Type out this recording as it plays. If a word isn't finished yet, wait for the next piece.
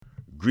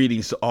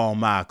Greetings to all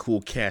my cool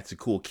cats and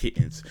cool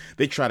kittens.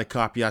 They try to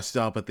copy our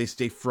style, but they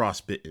stay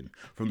frostbitten.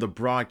 From the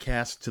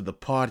broadcast to the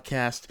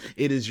podcast,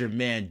 it is your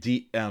man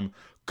DM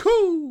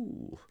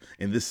Cool.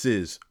 And this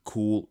is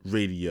Cool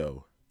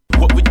Radio.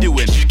 What we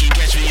doing? You can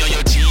catch me on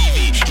your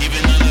TV,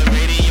 even on the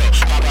radio.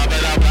 Pop up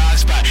at our blog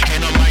spot,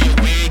 and on my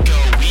way go.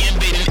 We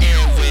invading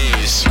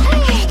airwaves.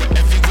 We're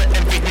everywhere,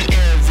 invading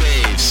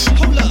airwaves.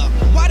 Hold up,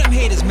 why them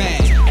haters mad?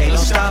 Ain't no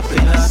stopping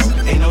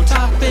us, ain't no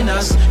topping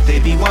us.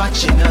 They be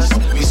watching us,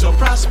 we so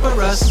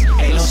prosperous.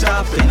 Ain't no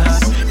stopping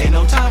us, ain't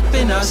no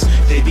topping us.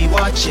 They be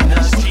watching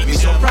us, we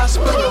so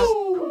prosperous.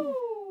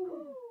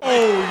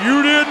 Oh,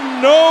 you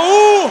didn't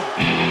know?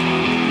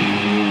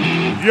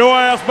 Your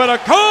ass better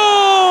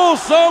call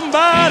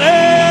somebody!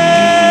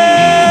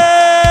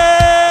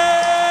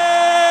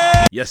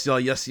 Yes,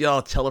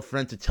 y'all. Tell a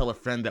friend to tell a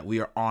friend that we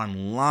are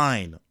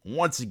online.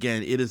 Once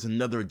again, it is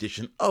another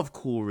edition of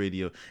Cool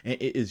Radio, and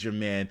it is your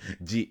man,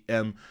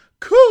 DM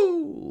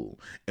Cool.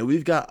 And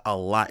we've got a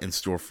lot in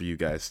store for you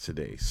guys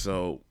today.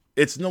 So,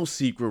 it's no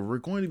secret, we're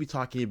going to be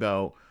talking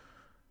about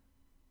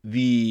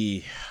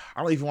I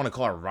don't even want to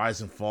call it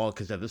rise and fall,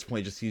 because at this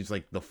point it just seems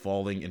like the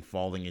falling and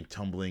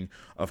tumbling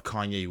of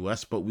Kanye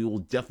West, but we will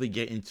definitely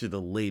get into the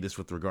latest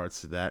with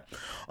regards to that.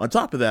 On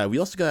top of that, we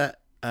also got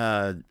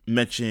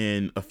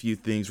mention a few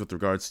things with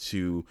regards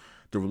to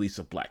the release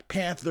of Black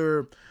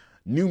Panther,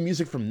 new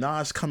music from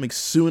Nas coming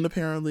soon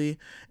apparently,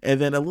 and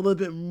then a little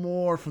bit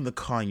more from the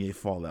Kanye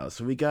fallout.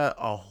 So we got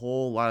a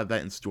whole lot of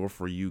that in store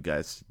for you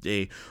guys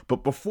today.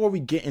 But before we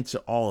get into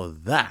all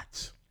of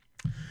that,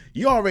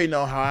 you already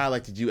know how I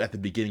like to do at the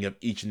beginning of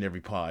each and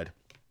every pod.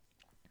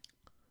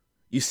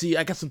 You see,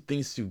 I got some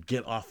things to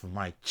get off of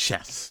my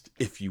chest,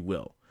 if you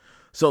will.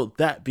 So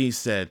that being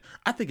said,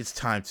 I think it's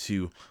time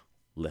to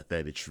let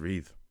that itch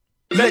breathe.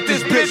 Let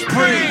this bitch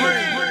breathe.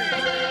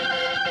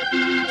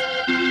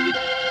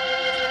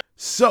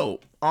 So,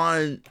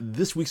 on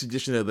this week's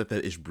edition of Let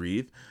That Itch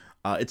Breathe,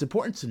 it's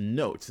important to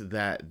note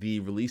that the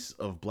release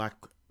of Black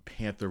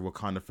Panther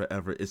Wakanda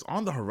Forever is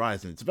on the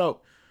horizon. It's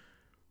about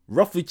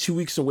roughly 2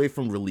 weeks away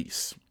from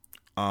release,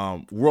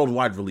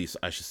 worldwide release,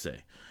 I should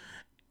say,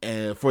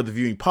 and for the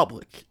viewing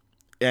public.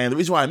 And the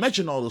reason why I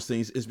mention all those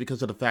things is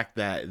because of the fact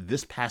that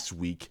this past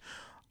week,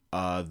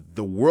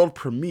 the world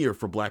premiere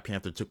for Black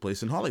Panther took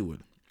place in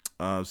Hollywood.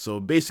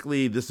 So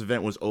basically, this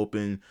event was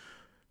open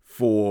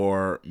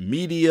for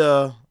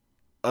media,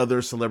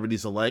 other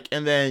celebrities alike,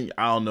 and then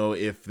I don't know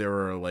if there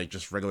were like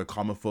just regular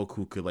common folk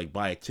who could like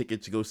buy a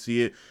ticket to go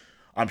see it.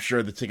 I'm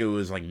sure the ticket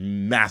was like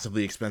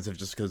massively expensive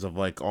just because of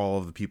like all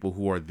of the people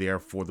who are there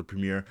for the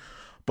premiere.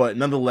 But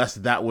nonetheless,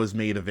 that was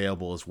made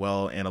available as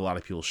well, and a lot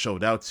of people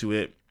showed out to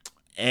it.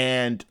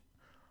 And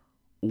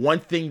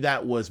one thing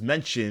that was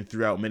mentioned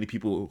throughout many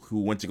people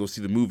who went to go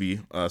see the movie,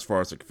 as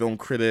far as like film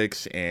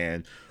critics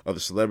and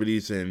other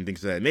celebrities and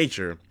things of that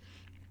nature,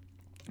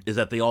 is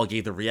that they all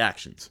gave their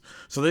reactions.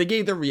 So they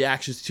gave their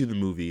reactions to the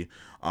movie,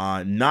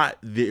 not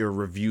their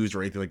reviews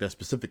or anything like that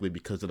specifically,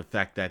 because of the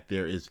fact that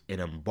there is an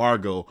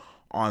embargo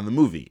on the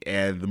movie,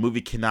 and the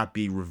movie cannot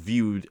be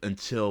reviewed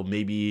until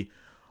maybe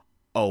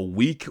a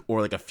week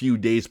or like a few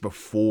days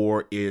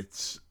before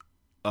its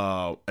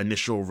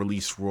initial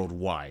release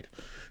worldwide.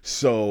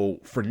 So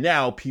for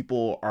now,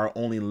 people are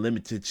only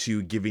limited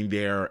to giving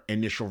their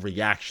initial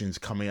reactions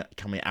coming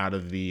out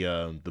of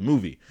the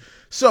movie.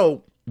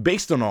 So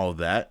based on all of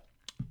that,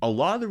 a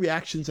lot of the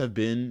reactions have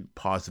been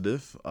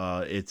positive.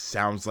 It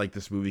sounds like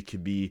this movie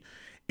could be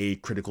a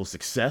critical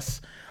success.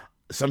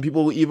 Some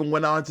people even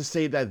went on to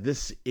say that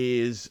this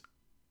is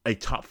a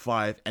top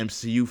 5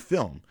 MCU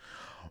film.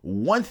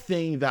 One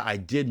thing that I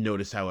did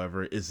notice,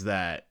 however, is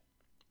that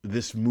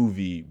this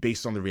movie,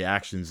 based on the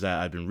reactions that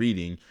I've been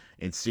reading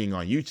and seeing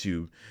on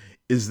YouTube,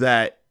 is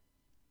that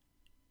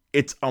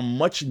it's a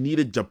much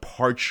needed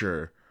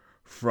departure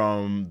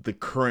from the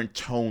current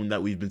tone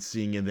that we've been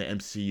seeing in the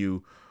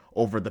MCU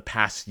over the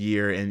past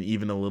year and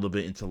even a little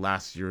bit into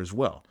last year as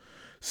well.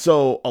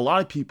 So a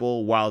lot of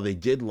people, while they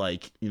did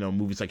like,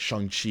 movies like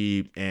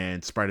Shang-Chi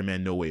and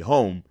Spider-Man No Way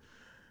Home,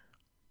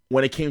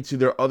 when it came to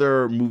their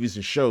other movies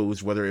and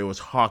shows, whether it was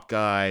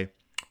Hawkeye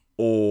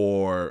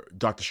or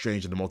Doctor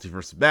Strange and the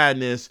Multiverse of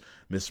Madness,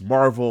 Miss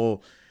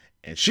Marvel,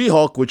 and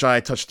She-Hulk, which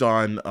I touched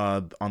on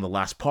the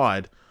last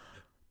pod,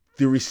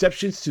 the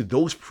receptions to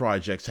those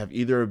projects have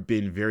either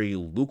been very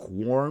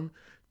lukewarm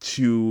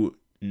to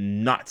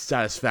not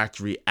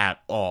satisfactory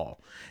at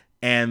all.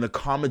 And the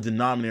common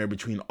denominator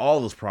between all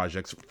those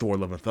projects, Thor: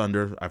 Love and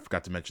Thunder, I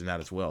forgot to mention that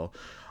as well.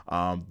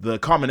 The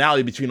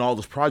commonality between all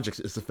those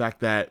projects is the fact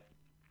that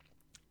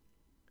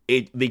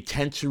they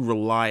tend to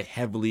rely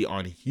heavily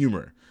on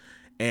humor.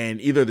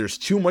 And either there's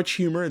too much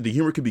humor, the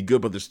humor could be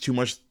good, but there's too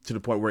much to the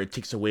point where it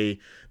takes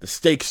away the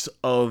stakes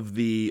of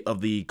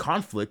the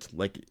conflict,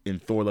 like in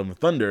Thor: Love and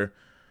Thunder,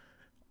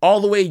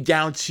 all the way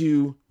down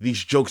to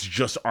these jokes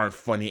just aren't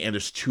funny and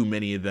there's too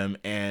many of them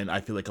and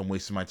I feel like I'm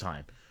wasting my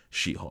time.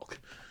 She-Hulk.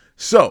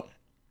 So,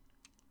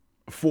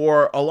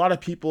 for a lot of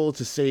people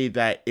to say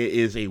that it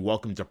is a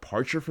welcome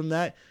departure from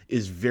that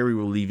is very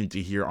relieving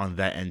to hear on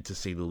that end, to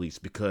say the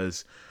least,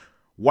 because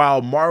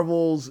while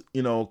Marvel's,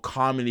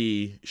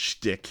 comedy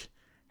shtick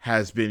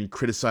has been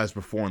criticized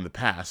before in the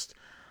past,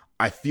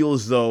 I feel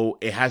as though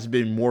it has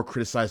been more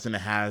criticized than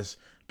it has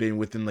been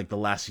within like the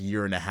last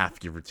year and a half,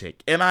 give or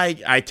take. And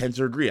I tend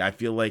to agree. I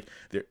feel like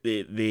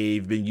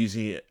they've been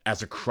using it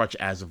as a crutch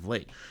as of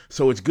late.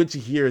 So it's good to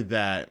hear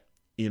that,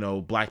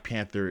 Black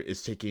Panther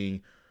is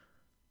taking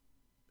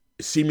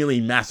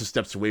seemingly massive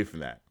steps away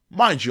from that.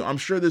 Mind you, I'm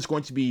sure there's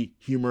going to be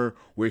humor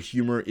where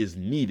humor is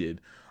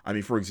needed. I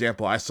mean, for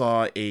example, I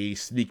saw a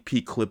sneak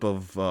peek clip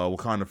of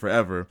Wakanda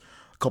Forever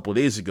a couple of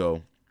days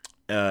ago,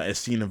 a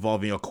scene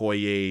involving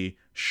Okoye,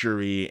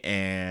 Shuri,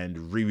 and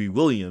Riri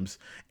Williams,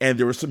 and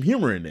there was some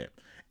humor in it.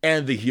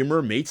 And the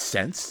humor made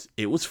sense.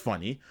 It was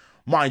funny.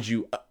 Mind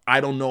you,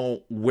 I don't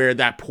know where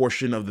that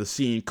portion of the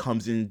scene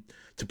comes in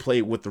to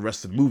play with the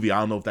rest of the movie. I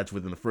don't know if that's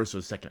within the first or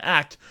the second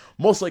act.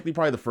 Most likely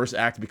probably the first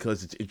act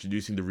because it's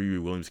introducing the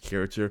Riri Williams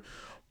character.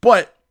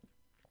 But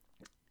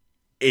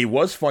it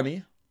was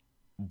funny.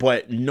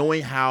 But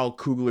knowing how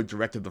Coogler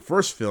directed the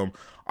first film,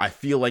 I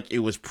feel like it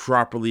was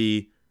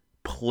properly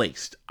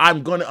placed.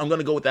 I'm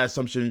gonna go with that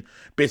assumption,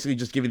 basically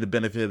just giving the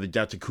benefit of the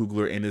doubt to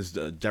Coogler and his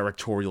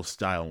directorial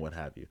style and what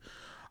have you.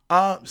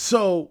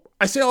 So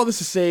I say all this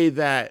to say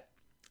that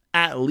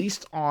at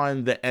least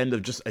on the end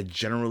of just a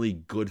generally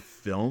good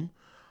film,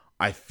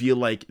 I feel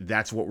like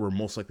that's what we're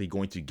most likely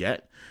going to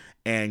get.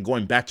 And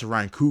going back to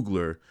Ryan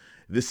Coogler,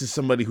 this is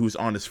somebody who's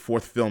on his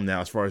fourth film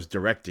now as far as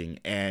directing,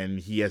 and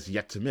he has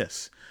yet to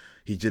miss.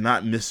 He did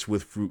not miss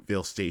with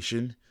Fruitvale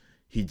Station.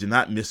 He did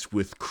not miss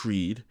with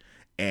Creed.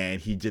 And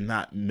he did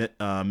not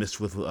miss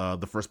with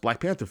the first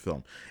Black Panther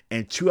film.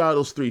 And 2 out of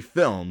those 3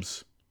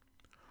 films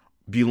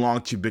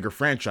belong to bigger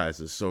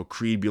franchises. So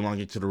Creed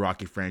belonging to the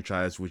Rocky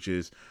franchise, which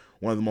is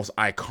one of the most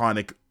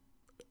iconic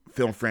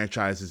film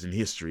franchises in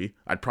history.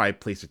 I'd probably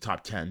place it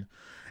top 10.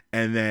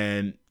 And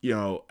then,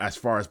 as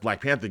far as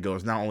Black Panther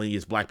goes, not only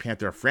is Black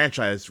Panther a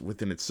franchise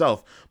within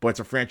itself, but it's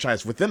a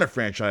franchise within a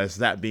franchise,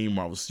 that being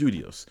Marvel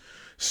Studios.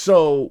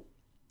 So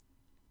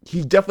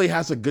he definitely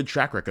has a good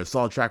track record,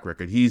 solid track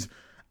record.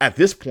 At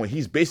this point,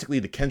 he's basically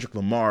the Kendrick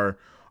Lamar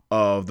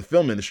of the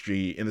film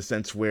industry in the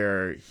sense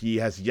where he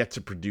has yet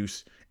to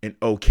produce an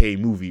okay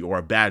movie or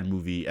a bad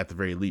movie at the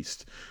very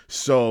least.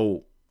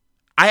 So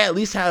I at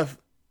least have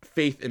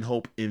faith and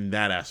hope in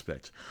that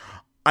aspect.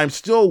 I'm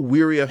still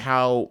weary of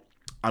how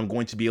I'm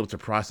going to be able to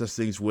process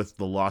things with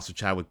the loss of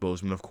Chadwick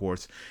Boseman, of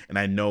course, and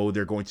I know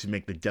they're going to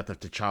make the death of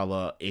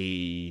T'Challa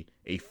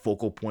a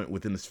focal point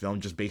within this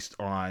film just based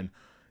on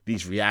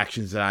these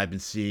reactions that I've been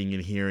seeing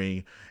and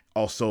hearing,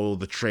 also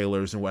the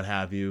trailers and what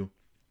have you.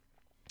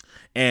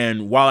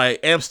 And while I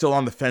am still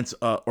on the fence,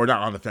 or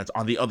not on the fence,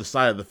 on the other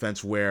side of the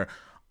fence where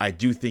I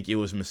do think it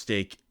was a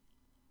mistake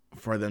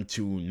for them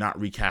to not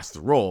recast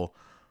the role,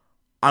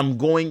 I'm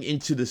going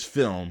into this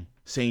film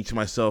saying to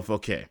myself,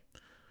 okay,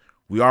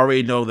 we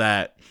already know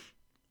that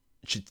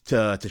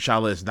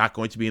T'Challa is not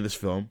going to be in this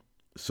film,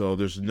 so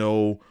there's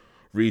no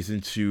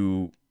reason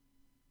to,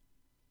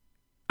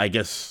 I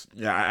guess,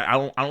 I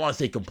don't want to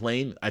say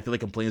complain. I feel like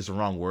complain is the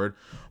wrong word,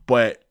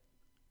 but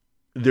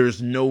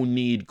there's no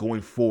need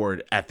going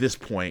forward at this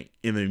point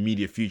in the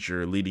immediate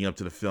future leading up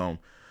to the film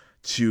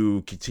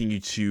to continue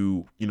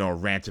to,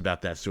 rant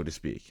about that, so to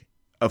speak.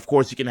 Of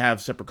course, you can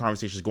have separate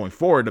conversations going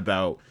forward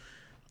about,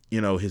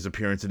 his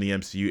appearance in the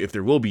MCU, if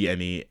there will be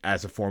any,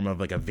 as a form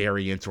of like a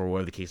variant or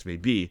whatever the case may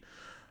be.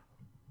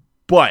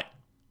 But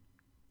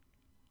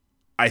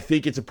I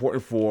think it's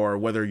important for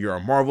whether you're a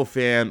Marvel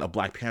fan, a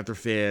Black Panther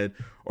fan,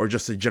 or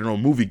just a general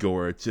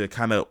moviegoer to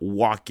kind of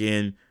walk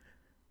in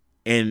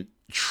and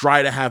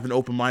try to have an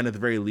open mind at the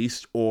very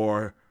least,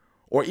 or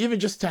even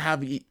just to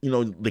have,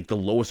 like the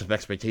lowest of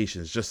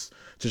expectations, just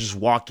to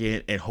walk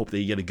in and hope that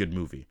you get a good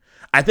movie.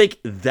 I think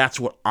that's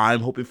what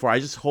I'm hoping for. I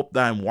just hope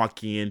that I'm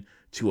walking in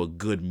to a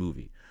good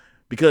movie.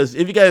 Because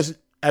if you guys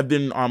have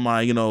been on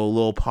my,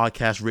 little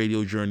podcast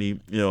radio journey,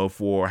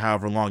 for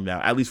however long now,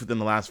 at least within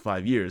the last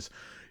 5 years,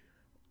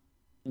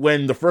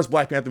 when the first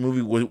Black Panther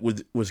movie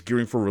was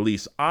gearing for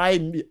release,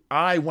 I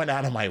went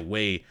out of my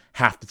way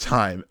half the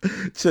time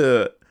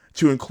to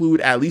include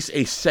at least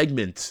a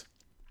segment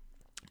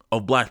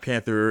of Black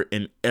Panther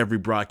in every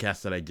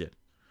broadcast that I did,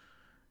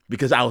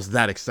 because I was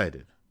that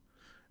excited.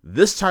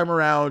 This time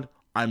around,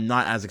 I'm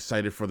not as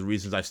excited for the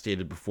reasons I've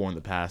stated before in the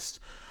past.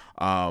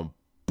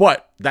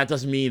 But that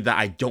doesn't mean that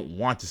I don't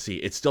want to see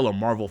it. It's still a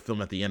Marvel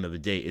film at the end of the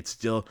day. It's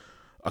still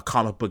a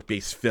comic book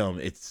based film.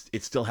 It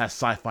still has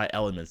sci-fi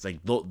elements. Like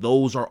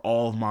those are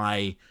all of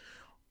my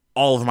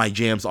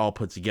jams all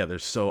put together.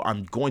 So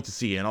I'm going to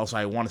see it. And also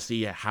I want to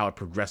see how it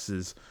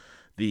progresses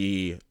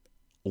the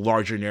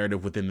larger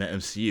narrative within the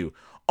MCU.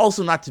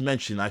 Also, not to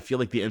mention, I feel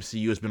like the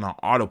MCU has been on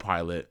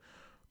autopilot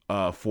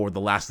for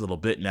the last little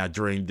bit now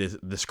during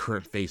this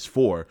current phase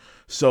 4.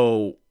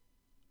 So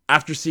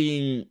after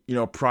seeing,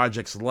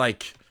 projects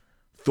like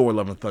Thor: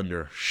 Love and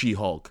Thunder,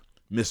 She-Hulk,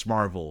 Miss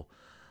Marvel,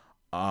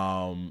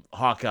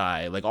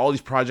 Hawkeye, like all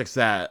these projects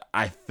that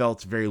I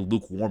felt very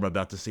lukewarm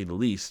about, to say the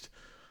least,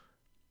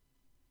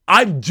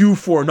 I'm due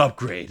for an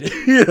upgrade.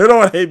 You know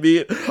what I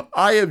mean?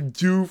 I am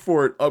due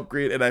for an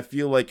upgrade, and I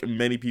feel like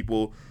many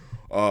people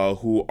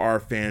who are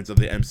fans of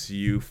the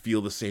MCU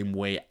feel the same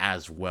way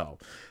as well.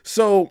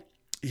 So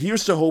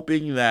here's to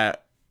hoping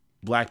that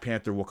Black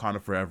Panther Wakanda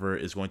Forever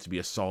is going to be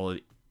a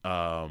solid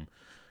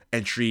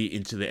entry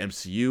into the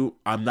MCU.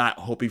 I'm not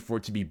hoping for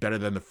it to be better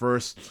than the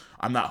first.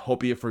 I'm not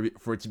hoping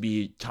for it to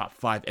be top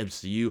 5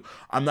 MCU.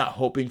 I'm not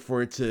hoping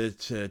for it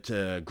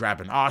to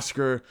grab an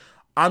Oscar.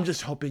 I'm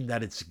just hoping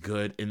that it's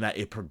good and that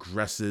it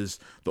progresses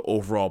the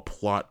overall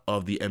plot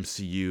of the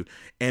MCU,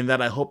 and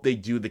that I hope they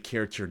do the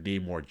character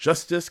Namor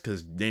justice,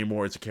 because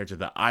Namor is a character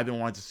that I've been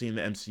wanting to see in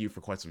the MCU for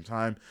quite some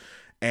time.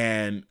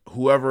 And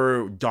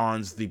whoever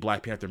dons the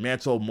Black Panther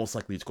mantle, most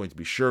likely it's going to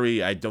be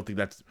Shuri. I don't think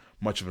that's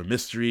much of a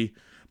mystery,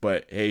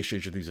 but hey,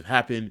 stranger things have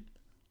happened.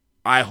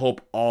 I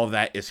hope all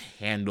that is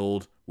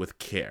handled with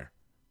care.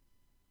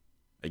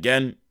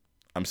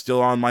 I'm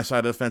still on my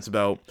side of the fence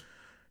about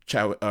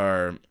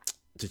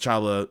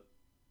T'Challa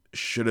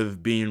should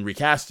have been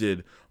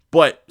recasted,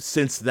 but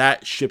since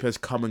that ship has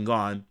come and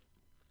gone,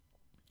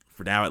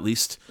 for now at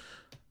least,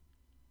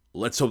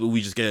 let's hope that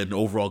we just get an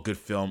overall good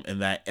film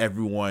and that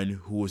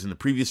everyone who was in the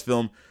previous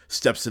film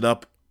steps it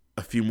up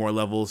a few more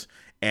levels.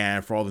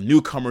 And for all the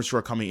newcomers who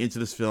are coming into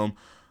this film,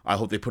 I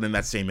hope they put in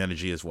that same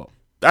energy as well.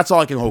 That's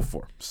all I can hope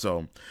for.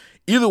 So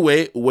either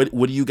way, what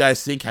do you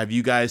guys think? Have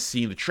you guys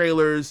seen the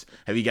trailers?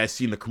 Have you guys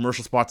seen the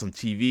commercial spots on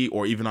TV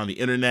or even on the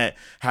internet?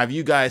 Have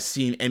you guys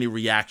seen any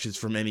reactions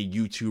from any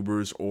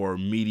YouTubers or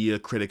media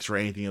critics or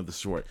anything of the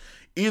sort?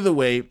 Either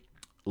way,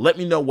 let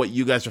me know what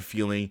you guys are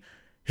feeling.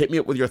 Hit me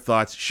up with your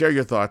thoughts. Share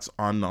your thoughts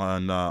on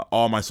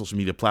all my social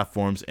media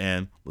platforms,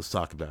 and let's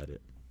talk about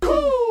it.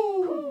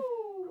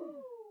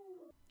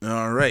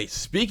 All right.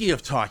 Speaking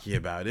of talking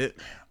about it,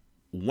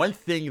 one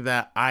thing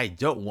that I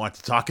don't want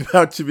to talk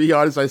about, to be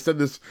honest, I said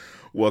this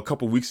a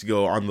couple weeks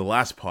ago on the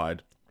last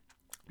pod,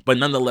 but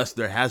nonetheless,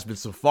 there has been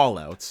some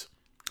fallouts,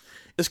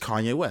 is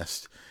Kanye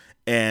West.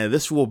 And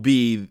this will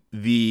be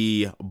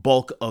the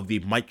bulk of the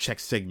mic check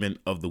segment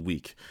of the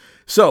week.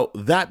 So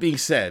that being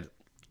said,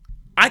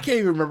 I can't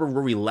even remember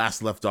where we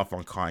last left off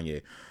on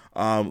Kanye.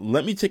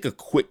 Let me take a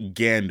quick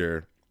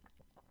gander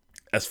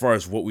as far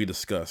as what we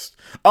discussed.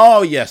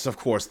 Oh, yes, of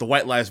course. The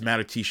White Lives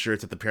Matter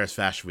t-shirts at the Paris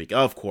Fashion Week.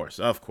 Of course.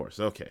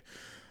 Okay.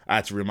 I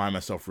had to remind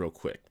myself real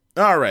quick.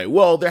 All right.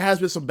 Well, there has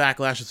been some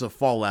backlash and some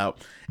fallout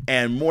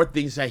and more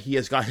things that he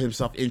has got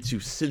himself into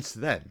since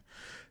then.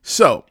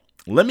 So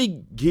let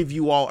me give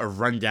you all a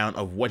rundown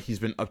of what he's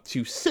been up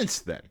to since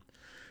then.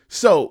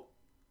 So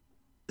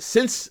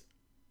since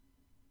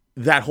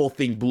that whole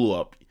thing blew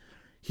up,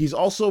 he's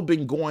also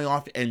been going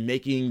off and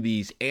making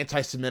these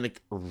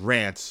anti-Semitic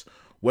rants,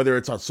 whether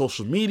it's on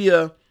social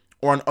media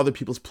or on other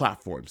people's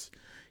platforms.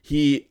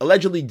 He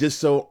allegedly did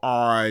so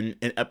on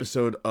an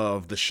episode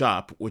of The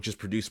Shop, which is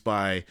produced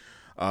by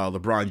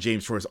LeBron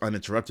James for his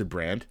Uninterrupted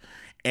brand.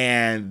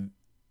 And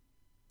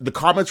the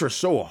comments are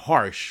so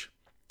harsh,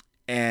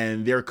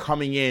 and they're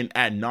coming in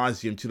ad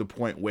nauseum to the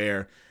point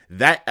where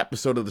that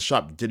episode of The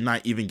Shop did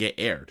not even get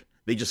aired.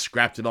 They just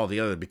scrapped it all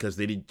together because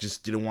they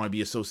just didn't want to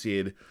be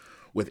associated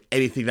with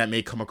anything that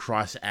may come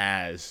across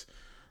as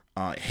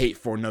hate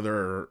for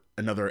another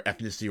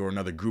ethnicity or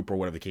another group or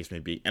whatever the case may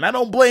be. And I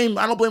don't blame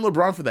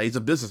LeBron for that. He's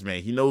a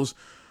businessman. He knows,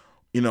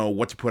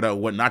 what to put out,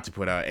 what not to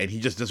put out, and he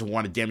just doesn't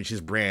want to damage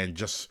his brand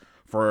just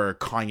for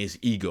Kanye's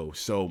ego.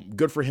 So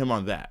good for him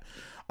on that.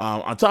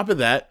 On top of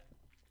that,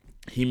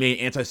 he made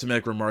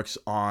anti-Semitic remarks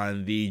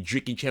on the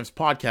Drinking Champs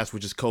podcast,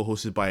 which is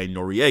co-hosted by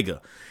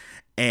Noriega.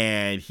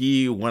 And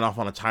he went off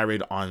on a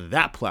tirade on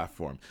that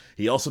platform.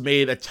 He also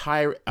made a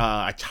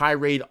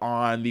tirade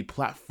on the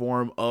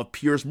platform of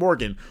Piers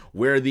Morgan,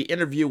 where the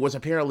interview was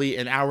apparently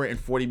an hour and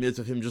 40 minutes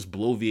of him just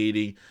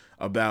bloviating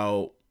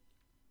about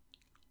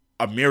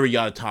a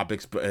myriad of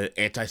topics, but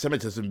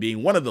anti-Semitism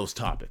being one of those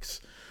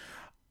topics.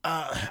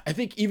 I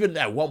think even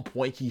at one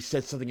point he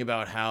said something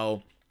about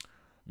how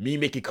me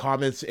making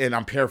comments, and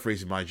I'm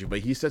paraphrasing, mind you, but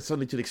he said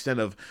something to the extent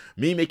of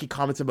me making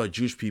comments about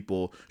Jewish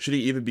people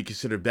shouldn't even be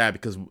considered bad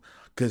because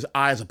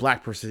I, as a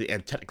black person,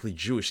 am technically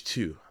Jewish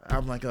too.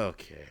 I'm like,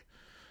 okay.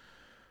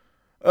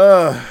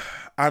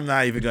 I'm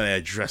not even going to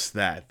address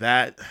that.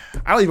 I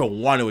don't even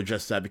want to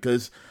address that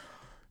because,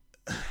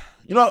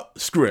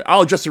 screw it.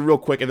 I'll address it real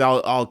quick, and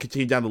I'll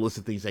continue down the list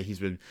of things that he's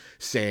been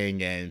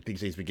saying and things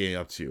that he's been getting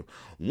up to.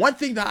 One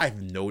thing that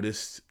I've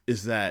noticed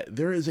is that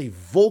there is a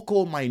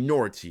vocal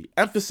minority,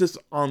 emphasis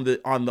on the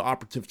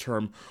operative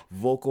term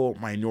vocal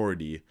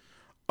minority,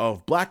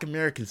 of Black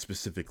Americans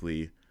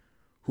specifically,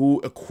 who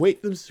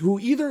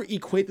either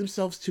equate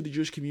themselves to the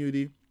Jewish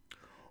community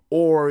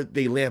or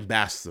they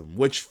lambaste them,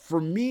 which for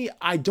me,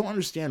 I don't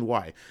understand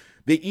why.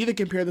 They either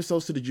compare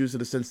themselves to the Jews in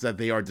the sense that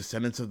they are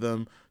descendants of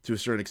them to a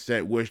certain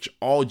extent, which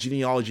all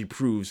genealogy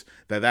proves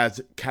that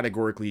that's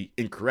categorically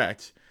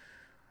incorrect.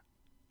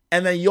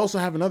 And then you also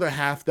have another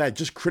half that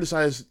just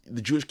criticize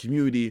the Jewish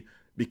community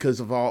because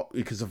of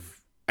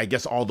I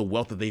guess all the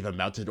wealth that they've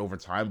amounted over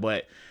time,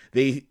 but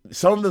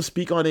some of them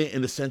speak on it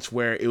in the sense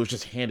where it was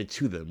just handed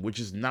to them, which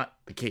is not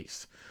the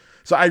case.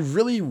 So I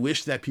really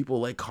wish that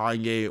people like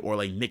Kanye or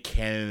like Nick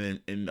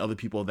Cannon and other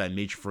people of that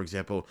nature, for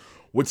example,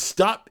 would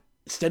stop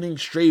sending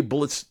stray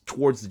bullets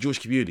towards the Jewish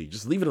community.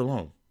 Just leave it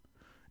alone.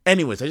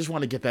 Anyways, I just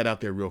want to get that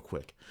out there real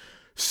quick.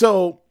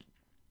 So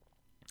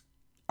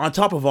on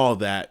top of all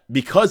that,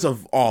 because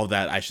of all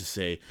that, I should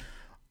say,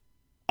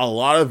 a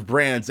lot of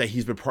brands that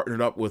he's been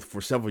partnered up with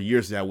for several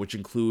years now, which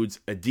includes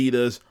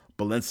Adidas,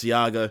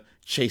 Balenciaga,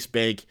 Chase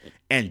Bank,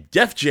 and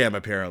Def Jam,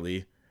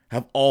 apparently,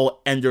 have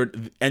all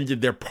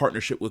ended their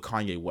partnership with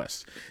Kanye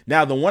West.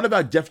 Now, the one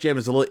about Def Jam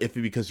is a little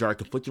iffy because there are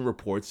conflicting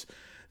reports.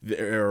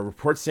 There are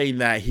reports saying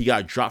that he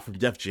got dropped from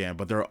Def Jam,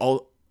 but there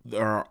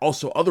are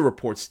also other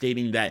reports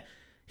stating that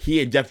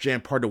he and Def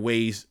Jam parted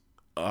ways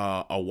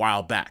a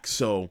while back.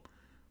 So,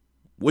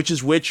 which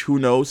is which? Who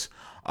knows?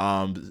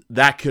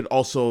 That could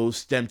also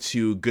stem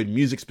to Good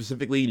Music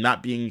specifically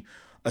not being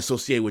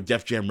associated with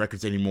Def Jam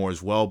Records anymore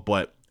as well.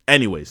 But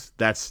anyways,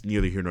 that's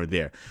neither here nor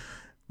there.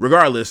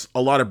 Regardless,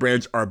 a lot of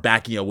brands are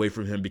backing away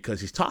from him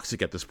because he's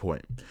toxic at this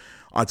point.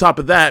 On top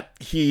of that,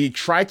 he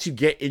tried to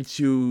get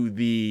into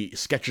the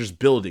Skechers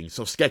building.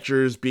 So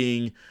Skechers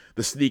being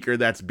the sneaker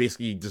that's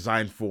basically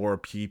designed for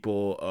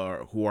people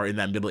who are in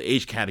that middle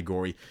age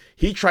category.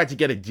 He tried to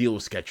get a deal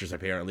with Skechers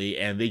apparently,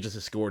 and they just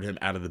escorted him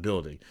out of the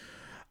building.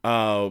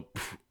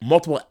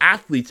 Multiple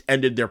athletes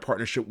ended their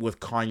partnership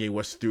with Kanye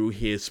West through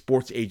his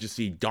sports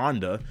agency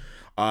Donda.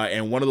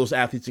 And one of those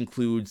athletes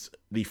includes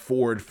the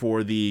forward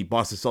for the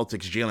Boston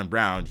Celtics, Jaylen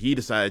Brown. He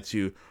decided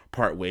to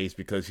part ways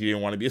because he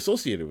didn't want to be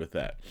associated with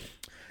that.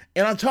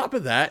 And on top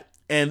of that,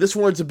 and this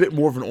one's a bit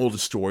more of an older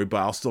story, but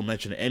I'll still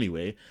mention it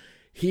anyway,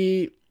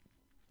 he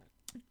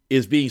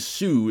is being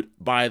sued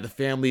by the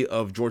family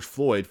of George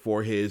Floyd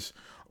for his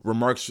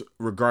remarks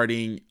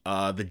regarding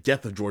the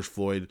death of George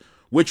Floyd,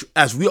 which,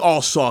 as we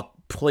all saw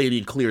plain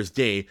and clear as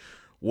day,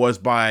 was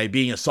by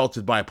being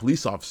assaulted by a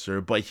police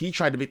officer, but he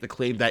tried to make the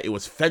claim that it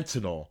was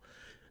fentanyl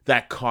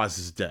that caused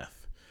his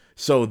death.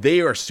 So they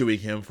are suing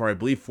him for, I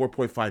believe,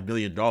 $4.5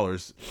 million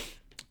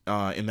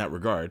in that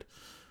regard.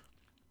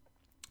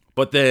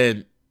 But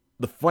then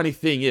the funny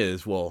thing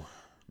is, well,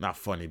 not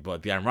funny,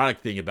 but the ironic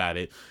thing about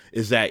it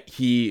is that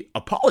he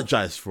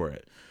apologized for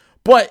it.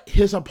 But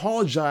his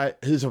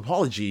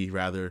apology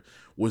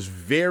was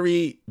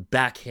very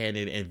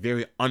backhanded and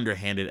very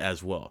underhanded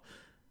as well.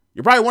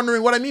 You're probably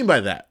wondering what I mean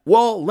by that.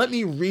 Well, let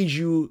me read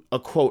you a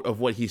quote of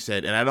what he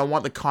said. And I don't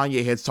want the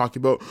Kanye heads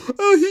talking about,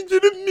 oh, he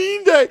didn't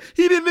mean that.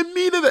 He didn't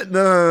mean that.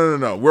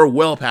 No. We're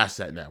well past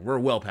that now. We're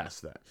well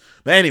past that.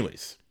 But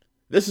anyways,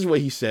 this is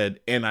what he said,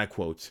 and I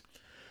quote,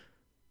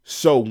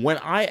 "So when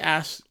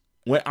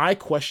I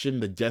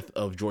questioned the death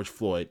of George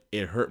Floyd,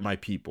 it hurt my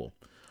people.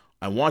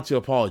 I want to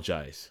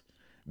apologize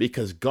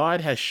because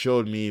God has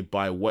showed me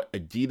by what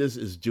Adidas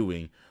is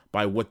doing,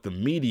 by what the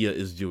media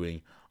is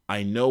doing,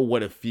 I know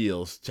what it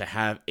feels to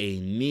have a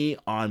knee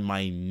on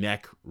my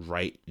neck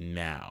right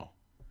now."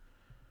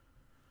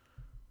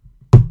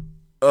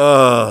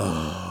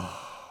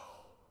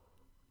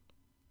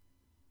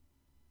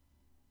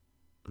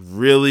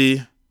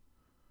 Really?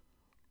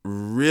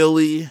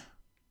 Really?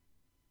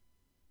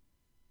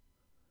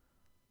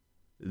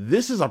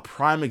 This is a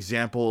prime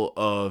example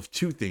of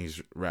two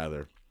things,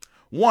 rather.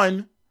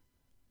 One,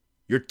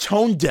 you're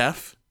tone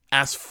deaf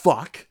as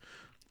fuck.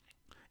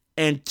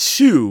 And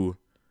two,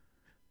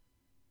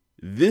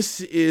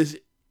 this is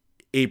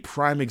a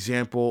prime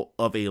example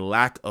of a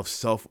lack of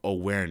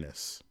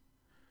self-awareness.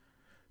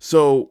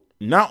 So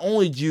not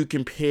only do you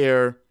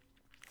compare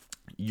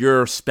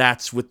your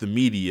spats with the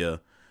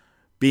media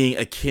being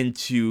akin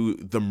to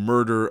the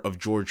murder of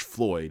George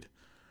Floyd,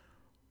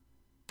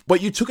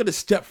 but you took it a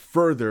step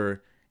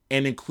further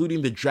and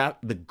including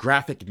the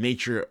graphic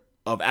nature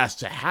of as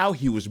to how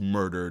he was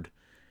murdered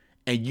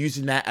and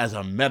using that as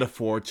a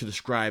metaphor to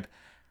describe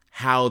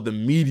how the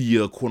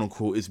media, quote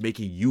unquote, is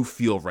making you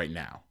feel right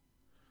now.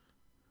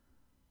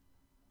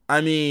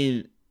 I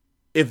mean,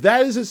 if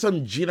that isn't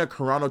some Gina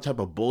Carano type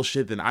of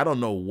bullshit, then I don't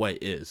know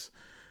what is.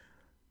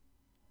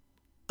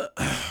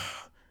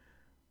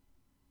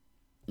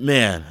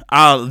 Man,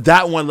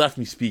 that one left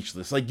me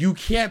speechless. Like, you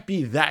can't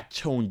be that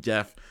tone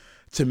deaf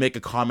to make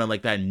a comment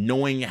like that,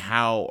 knowing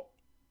how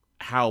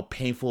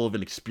painful of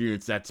an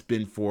experience that's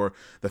been for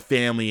the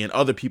family and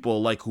other people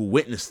alike who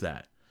witnessed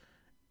that.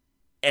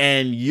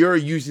 And you're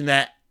using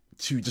that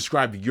to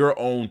describe your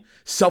own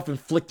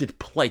self-inflicted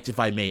plight, if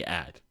I may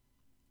add.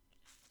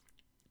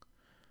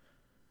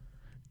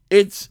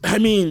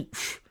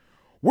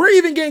 We're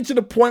even getting to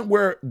the point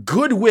where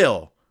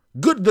Goodwill,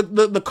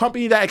 the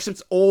company that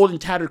accepts old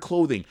and tattered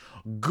clothing,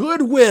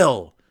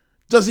 Goodwill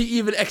doesn't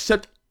even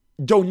accept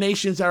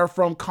donations that are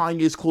from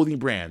Kanye's clothing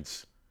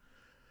brands.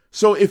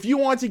 So if you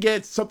want to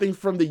get something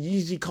from the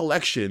Yeezy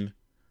collection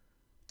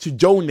to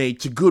donate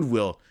to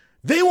Goodwill,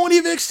 they won't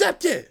even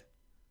accept it.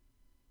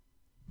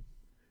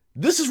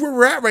 This is where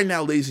we're at right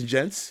now, ladies and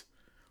gents.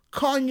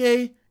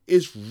 Kanye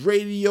is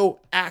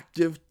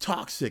radioactive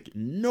toxic.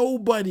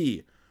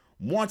 Nobody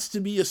wants to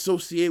be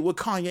associated with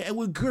Kanye, and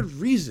with good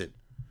reason.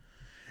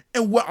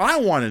 And what I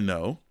want to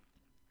know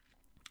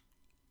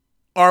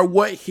are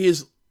what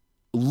his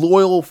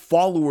loyal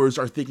followers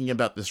are thinking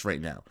about this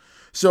right now.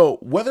 So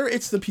whether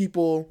it's the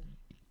people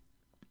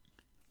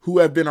who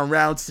have been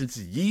around since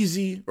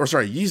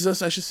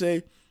Yeezus, I should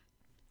say,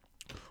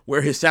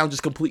 where his sound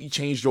just completely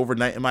changed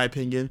overnight, in my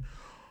opinion,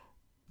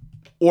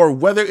 or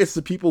whether it's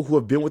the people who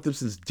have been with him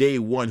since day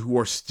one, who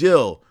are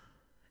still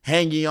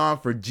hanging on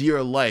for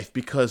dear life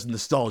because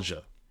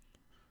nostalgia.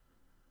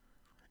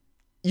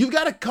 You've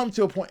got to come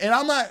to a point, and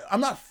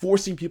I'm not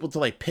forcing people to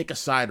like pick a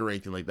side or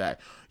anything like that.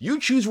 You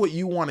choose what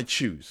you want to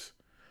choose.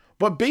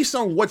 But based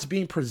on what's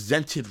being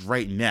presented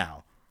right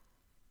now,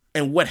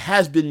 and what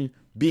has been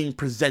being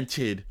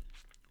presented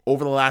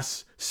over the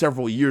last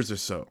several years or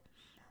so,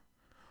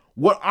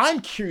 what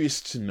I'm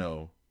curious to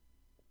know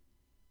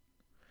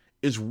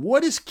is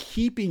what is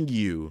keeping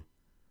you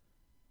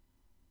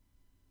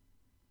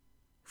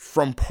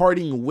from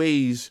parting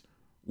ways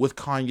with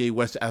Kanye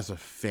West as a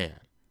fan.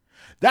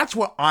 That's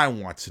what I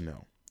want to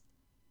know.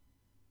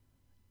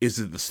 Is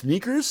it the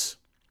sneakers?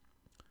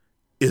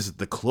 Is it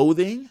the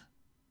clothing?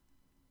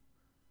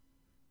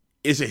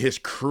 Is it his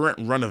current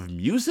run of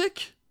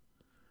music?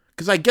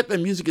 Because I get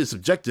that music is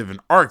subjective and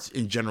art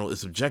in general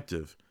is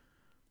subjective.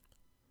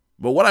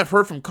 But what I've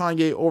heard from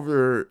Kanye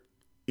over,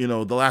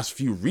 the last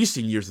few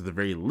recent years at the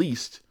very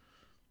least,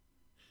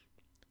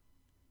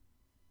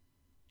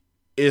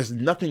 is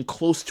nothing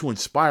close to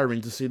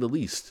inspiring, to say the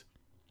least.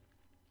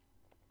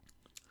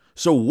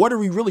 So what are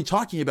we really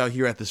talking about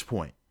here at this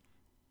point?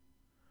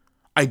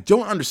 I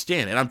don't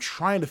understand, and I'm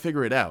trying to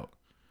figure it out.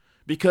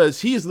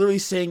 Because he is literally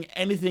saying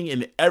anything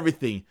and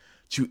everything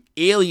to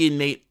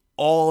alienate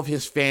all of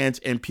his fans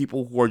and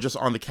people who are just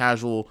on the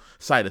casual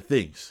side of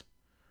things.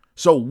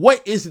 So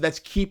what is it that's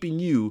keeping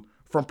you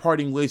from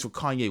parting ways with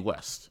Kanye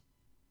West?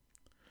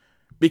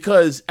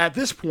 Because at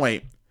this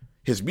point,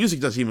 his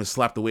music doesn't even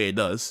slap the way it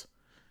does.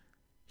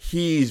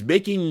 He's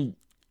making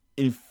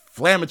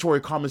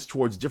inflammatory comments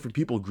towards different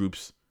people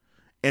groups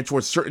and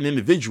towards certain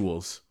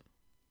individuals.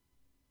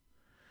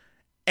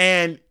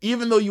 And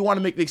even though you want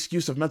to make the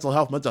excuse of mental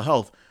health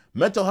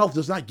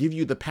does not give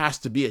you the pass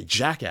to be a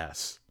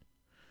jackass.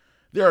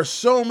 There are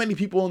so many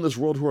people in this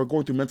world who are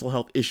going through mental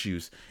health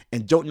issues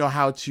and don't know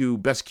how to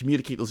best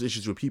communicate those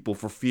issues with people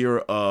for fear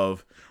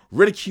of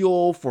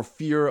ridicule, for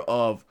fear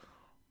of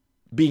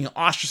being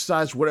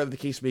ostracized, whatever the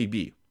case may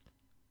be.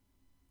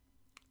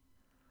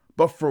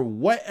 But for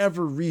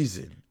whatever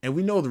reason, and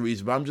we know the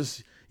reason, but I'm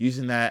just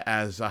using that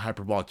as a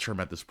hyperbolic term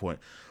at this point.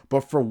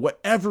 But for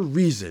whatever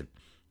reason,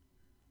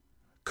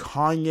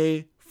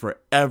 Kanye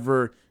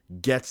forever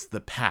gets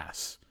the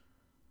pass.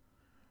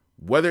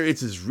 Whether it's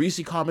his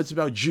recent comments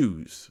about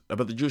Jews,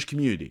 about the Jewish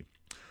community,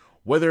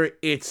 whether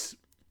it's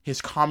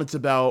his comments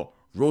about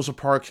Harriet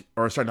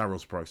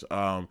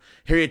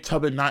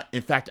Tubman not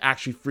in fact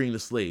actually freeing the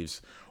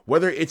slaves,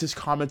 whether it's his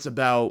comments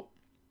about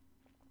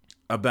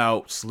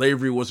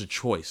slavery was a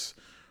choice,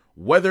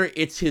 whether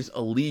it's his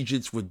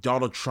allegiance with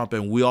Donald Trump,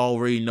 and we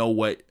already know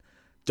what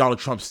Donald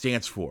Trump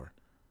stands for.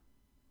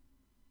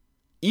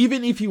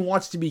 Even if he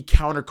wants to be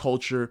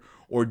counterculture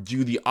or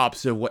do the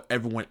opposite of what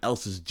everyone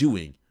else is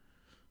doing,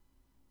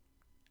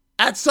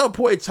 at some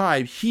point in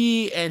time,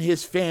 he and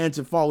his fans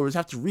and followers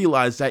have to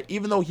realize that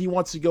even though he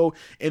wants to go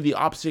in the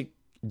opposite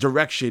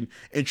direction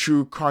in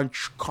true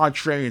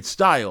contrarian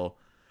style,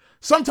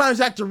 sometimes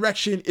that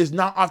direction is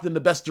not often the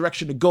best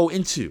direction to go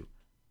into.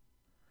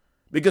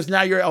 Because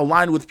now you're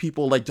aligned with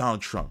people like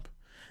Donald Trump.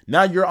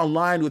 Now you're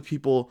aligned with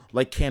people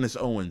like Candace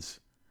Owens.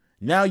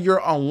 Now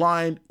you're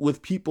aligned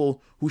with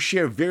people who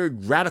share very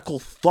radical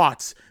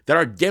thoughts that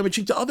are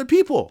damaging to other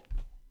people.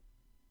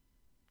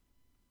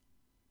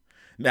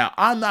 Now,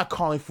 I'm not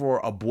calling for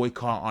a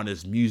boycott on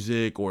his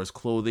music or his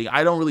clothing.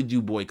 I don't really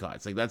do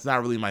boycotts. Like, that's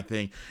not really my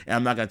thing, and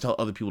I'm not going to tell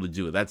other people to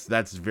do it.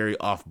 That's very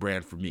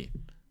off-brand for me.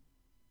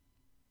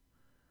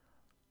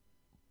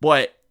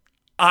 But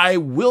I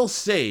will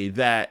say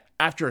that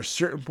after a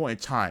certain point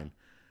in time,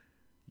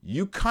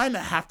 you kind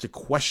of have to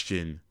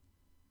question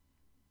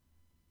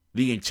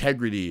the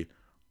integrity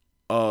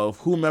of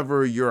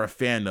whomever you're a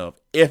fan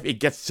of if it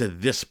gets to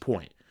this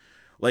point.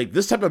 Like,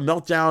 this type of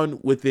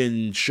meltdown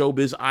within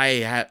showbiz,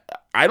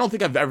 I don't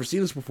think I've ever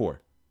seen this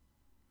before.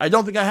 I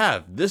don't think I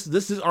have. This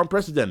is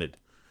unprecedented.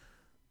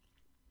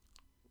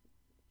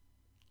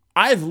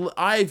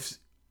 I've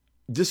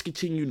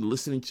discontinued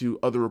listening to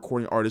other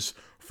recording artists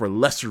for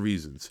lesser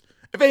reasons.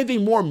 If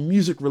anything, more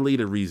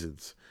music-related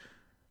reasons.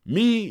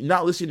 Me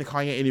not listening to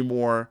Kanye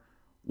anymore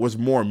was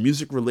more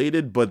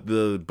music-related, but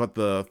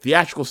the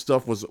theatrical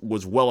stuff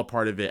was well a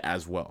part of it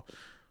as well.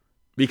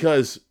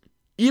 Because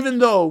even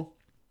though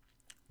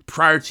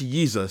prior to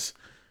Yeezus,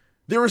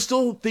 there were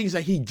still things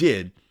that he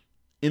did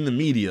in the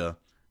media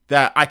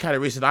that I kind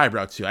of raised an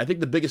eyebrow to. I think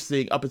the biggest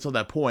thing up until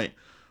that point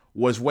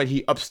was when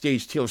he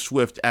upstaged Taylor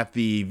Swift at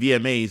the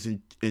VMAs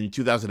in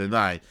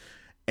 2009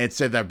 and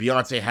said that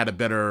Beyonce had a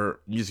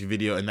better music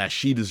video and that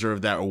she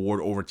deserved that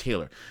award over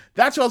Taylor.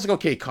 That's when I was like,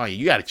 okay, Kanye,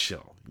 you gotta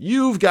chill.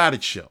 You've gotta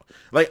chill.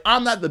 Like,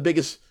 I'm not the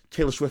biggest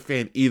Taylor Swift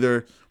fan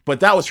either, but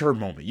that was her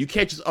moment. You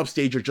can't just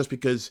upstage her just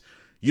because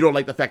you don't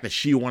like the fact that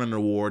she won an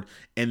award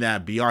and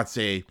that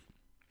Beyonce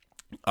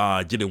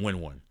didn't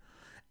win one.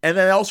 And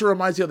then it also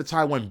reminds me of the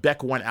time when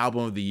Beck won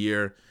Album of the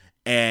Year,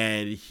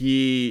 and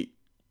he,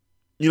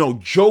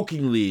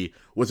 jokingly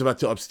was about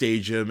to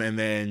upstage him, and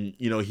then,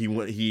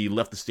 he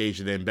left the stage,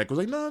 and then Beck was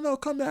like, no,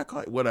 come back,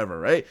 whatever,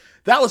 right?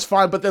 That was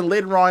fine, but then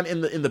later on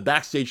in the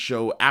backstage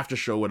show, after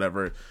show,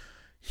 whatever,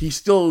 he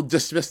still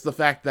dismissed the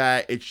fact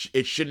that it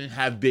shouldn't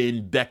have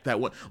been Beck that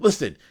won.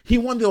 Listen, he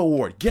won the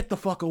award. Get the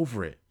fuck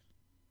over it.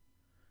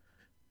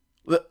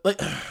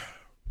 Like,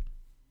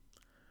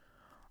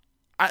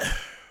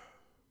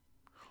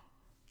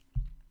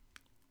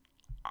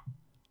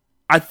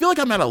 I feel like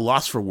I'm at a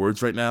loss for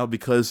words right now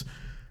because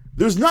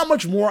there's not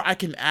much more I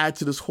can add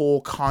to this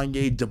whole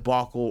Kanye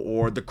debacle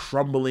or the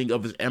crumbling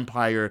of his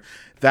empire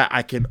that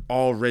I can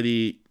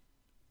already,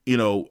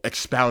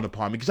 expound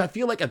upon, because I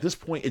feel like at this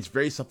point it's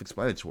very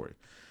self-explanatory.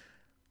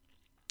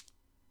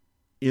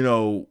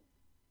 It's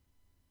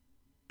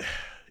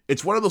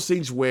one of those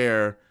things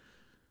where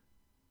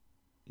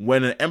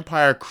when an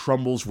empire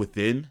crumbles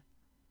within,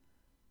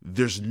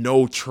 there's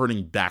no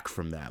turning back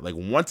from that. Like,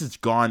 once it's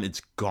gone,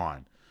 it's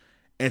gone.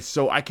 And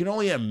so I can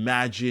only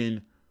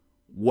imagine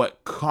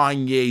what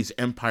Kanye's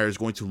empire is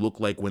going to look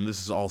like when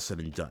this is all said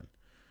and done.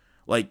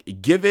 Like,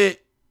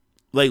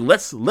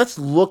 let's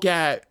look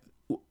at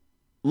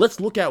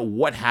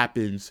what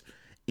happens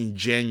in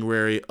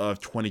January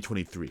of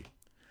 2023.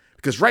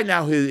 Because right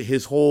now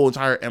his whole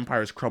entire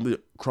empire is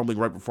crumbling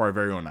right before our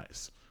very own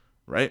eyes,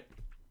 right?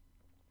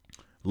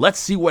 Let's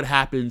see what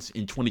happens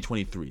in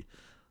 2023.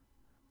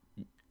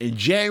 In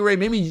January,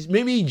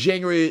 maybe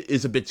January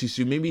is a bit too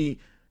soon. Maybe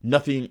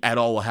nothing at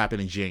all will happen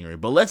in January.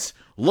 But let's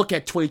look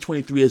at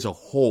 2023 as a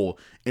whole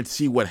and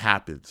see what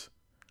happens.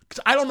 Because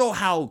I don't know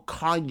how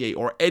Kanye,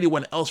 or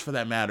anyone else for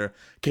that matter,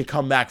 can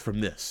come back from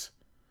this.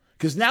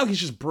 Because now he's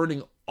just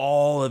burning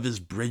all of his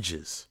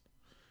bridges.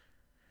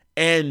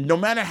 And no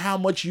matter how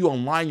much you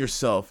align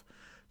yourself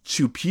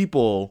to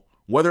people,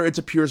 whether it's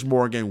a Piers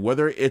Morgan,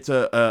 whether it's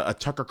a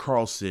Tucker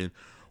Carlson,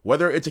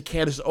 whether it's a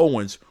Candace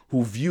Owens,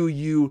 who view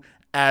you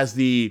as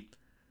the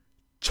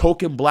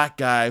token black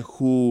guy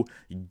who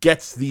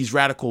gets these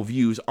radical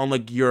views,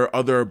 unlike your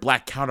other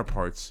black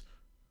counterparts,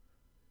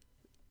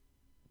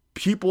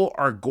 people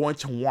are going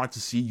to want to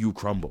see you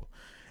crumble.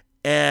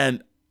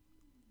 And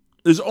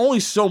there's only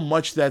so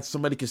much that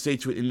somebody can say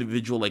to an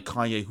individual like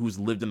Kanye, who's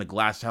lived in a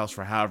glass house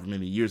for however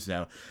many years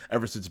now,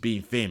 ever since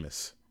being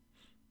famous.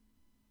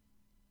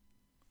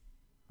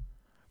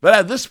 But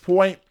at this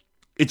point,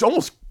 it's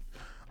almost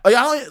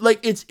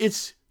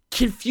it's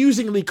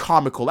confusingly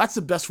comical. That's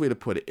the best way to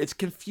put it. It's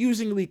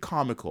confusingly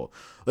comical.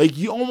 Like,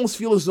 you almost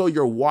feel as though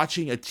you're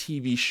watching a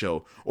TV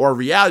show, or a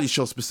reality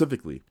show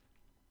specifically.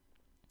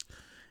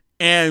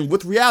 And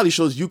with reality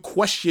shows, you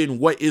question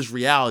what is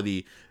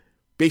reality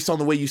based on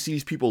the way you see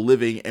these people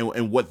living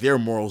and what their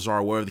morals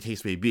are, whatever the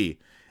case may be.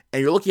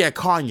 And you're looking at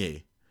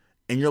Kanye,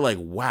 and you're like,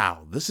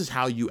 wow, this is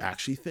how you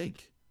actually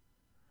think.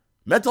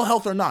 Mental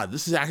health or not,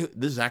 this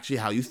is actually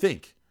how you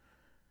think.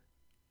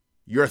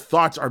 Your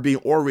thoughts are being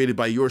orated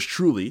by yours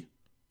truly,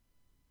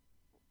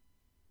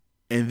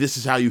 and this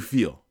is how you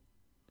feel.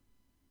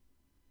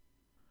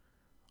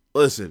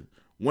 Listen,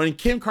 when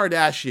Kim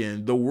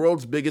Kardashian, the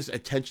world's biggest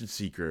attention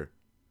seeker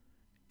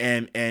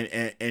and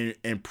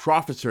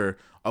profiteer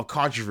of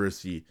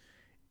controversy,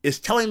 is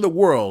telling the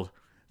world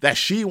that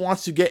she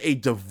wants to get a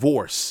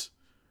divorce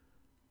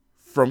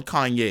from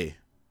Kanye,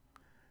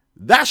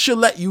 that should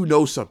let you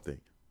know something.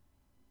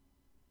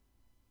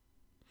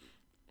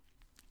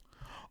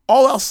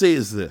 All I'll say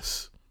is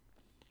this.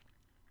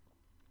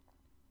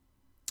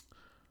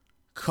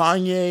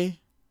 Kanye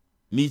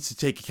needs to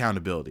take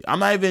accountability. I'm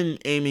not even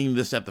aiming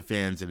this at the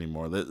fans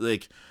anymore.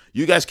 Like,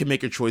 you guys can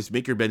make your choice,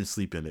 make your bed and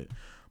sleep in it.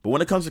 But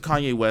when it comes to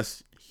Kanye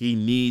West, he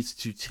needs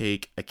to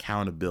take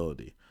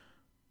accountability.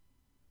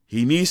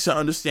 He needs to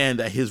understand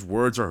that his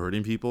words are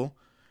hurting people.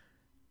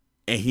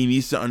 And he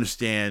needs to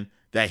understand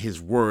that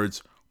his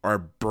words are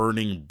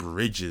burning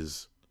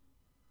bridges.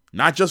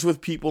 Not just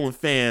with people and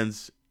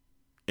fans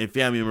and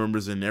family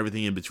members and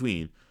everything in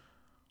between,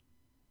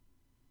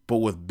 but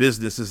with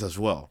businesses as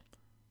well.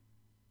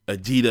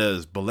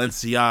 Adidas,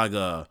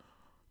 Balenciaga,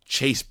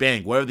 Chase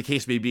Bank, whatever the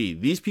case may be.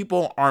 These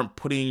people aren't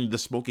putting the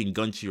smoking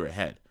gun to your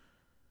head.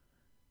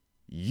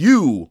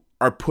 You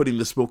are putting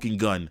the smoking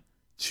gun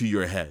to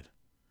your head.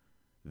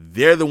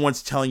 They're the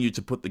ones telling you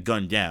to put the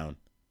gun down,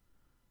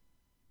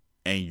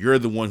 and you're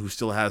the one who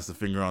still has the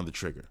finger on the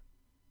trigger.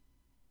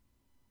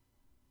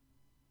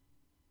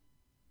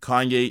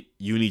 Kanye,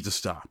 you need to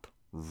stop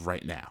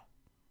right now.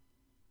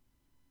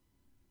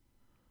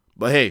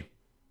 But hey,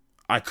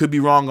 I could be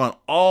wrong on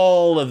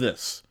all of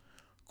this.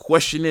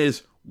 Question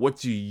is, what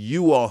do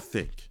you all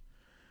think?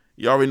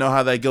 You already know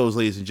how that goes,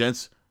 ladies and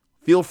gents.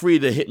 Feel free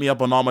to hit me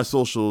up on all my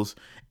socials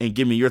and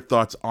give me your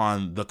thoughts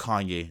on the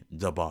Kanye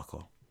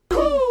debacle.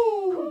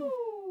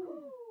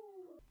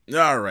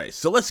 All right,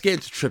 so let's get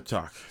into Trip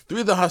Talk.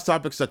 3 of the hot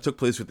topics that took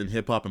place within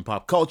hip-hop and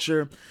pop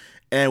culture.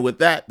 And with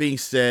that being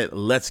said,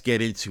 let's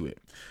get into it.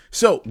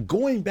 So,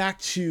 going back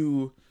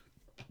to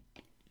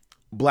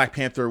Black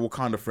Panther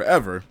Wakanda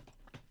Forever,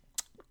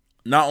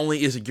 not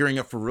only is it gearing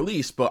up for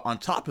release, but on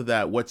top of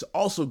that, what's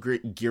also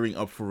gearing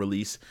up for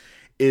release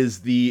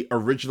is the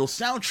original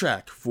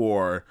soundtrack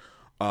for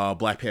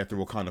Black Panther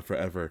Wakanda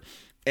Forever.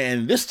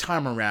 And this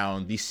time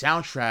around, the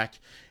soundtrack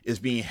is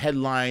being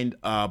headlined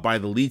by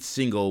the lead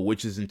single,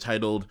 which is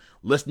entitled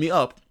Lift Me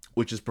Up,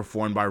 which is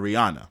performed by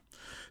Rihanna.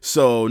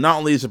 So not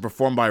only is it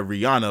performed by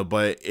Rihanna,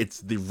 but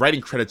the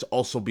writing credits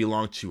also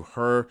belong to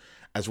her,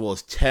 as well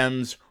as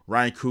Thames,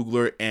 Ryan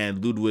Coogler,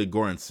 and Ludwig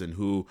Göransson,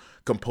 who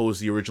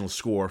composed the original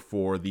score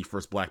for the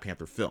first Black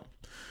Panther film.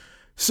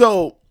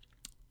 So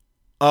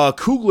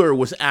Coogler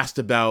was asked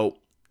about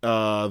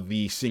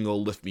the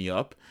single Lift Me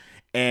Up,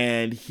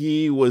 and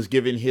he was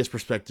given his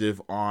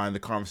perspective on the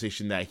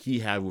conversation that he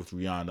had with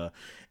Rihanna.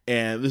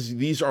 And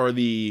these are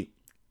the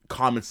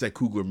comments that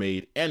Coogler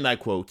made, and I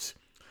quote,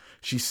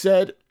 "She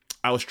said,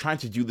 I was trying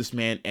to do this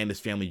man and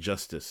his family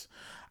justice.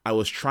 I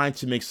was trying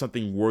to make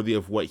something worthy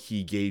of what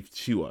he gave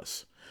to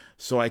us.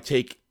 So I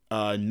take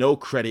no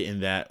credit in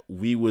that.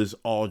 We was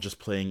all just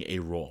playing a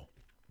role."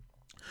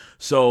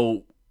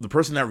 So the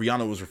person that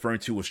Rihanna was referring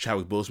to was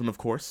Chadwick Boseman, of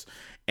course.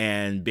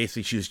 And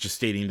basically she was just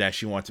stating that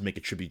she wanted to make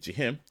a tribute to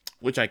him,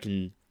 which I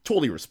can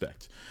totally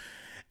respect.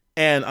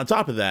 And on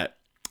top of that,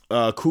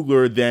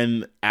 Coogler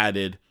then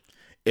added,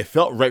 "It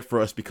felt right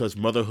for us because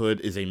motherhood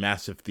is a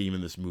massive theme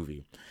in this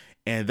movie.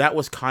 And that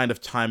was kind of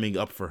timing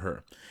up for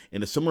her.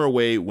 In a similar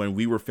way, when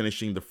we were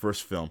finishing the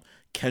first film,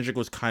 Kendrick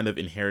was kind of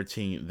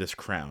inheriting this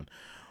crown.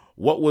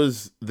 What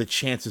was the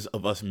chances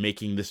of us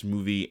making this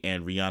movie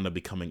and Rihanna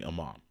becoming a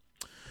mom?"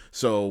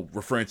 So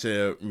referring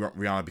to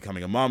Rihanna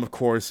becoming a mom, of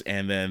course,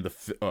 and then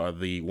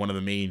the one of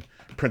the main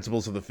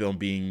principles of the film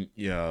being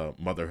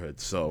motherhood.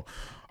 So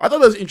I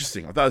thought that was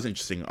interesting.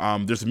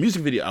 There's a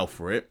music video out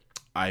for it.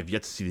 I've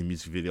yet to see the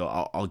music video.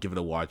 I'll give it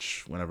a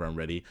watch whenever I'm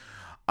ready.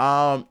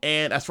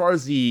 And as far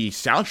as the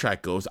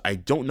soundtrack goes, I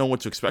don't know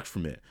what to expect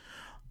from it.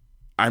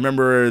 I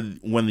remember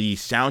when the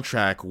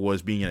soundtrack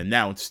was being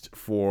announced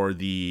for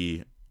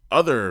the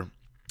other,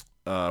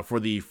 for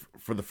the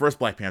first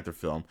Black Panther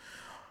film,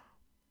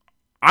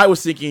 I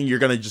was thinking you're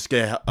gonna just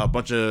get a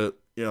bunch of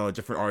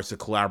different artists to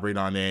collaborate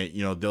on it.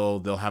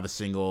 They'll have a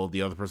single,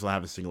 the other person will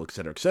have a single,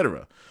 etc.,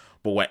 etc.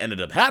 But what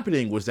ended up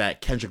happening was that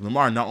Kendrick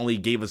Lamar not only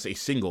gave us a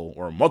single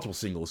or multiple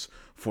singles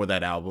for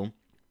that album,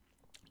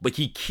 but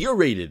he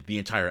curated the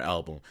entire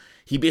album.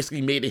 He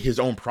basically made it his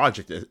own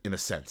project in a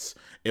sense.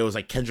 It was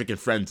like Kendrick and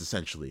Friends,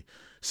 essentially.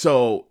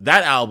 So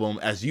that album,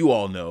 as you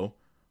all know,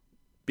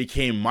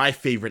 became my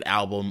favorite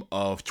album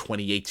of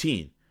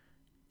 2018.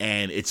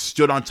 And it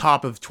stood on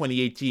top of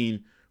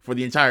 2018 for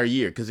the entire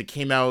year because it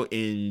came out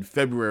in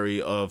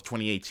February of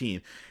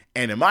 2018.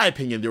 And in my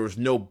opinion, there was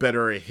no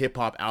better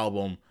hip-hop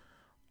album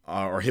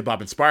or hip-hop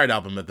inspired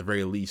album at the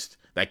very least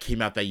that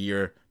came out that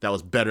year that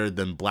was better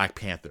than Black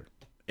Panther.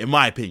 In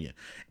my opinion.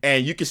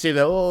 And you could say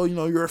that,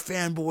 you're a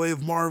fanboy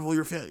of Marvel,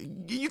 you're a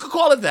fan. You could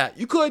call it that.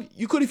 You could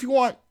if you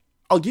want.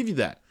 I'll give you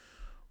that.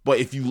 But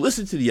if you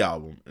listen to the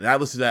album, and I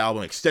listened to that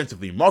album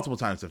extensively, multiple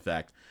times in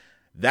fact,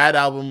 that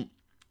album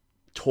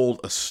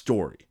told a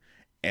story.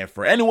 And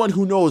for anyone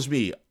who knows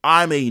me,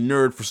 I'm a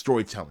nerd for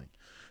storytelling.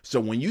 So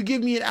when you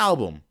give me an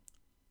album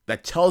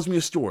that tells me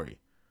a story,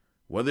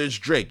 whether it's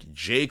Drake,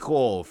 J.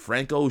 Cole,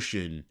 Frank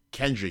Ocean,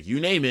 Kendrick, you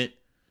name it,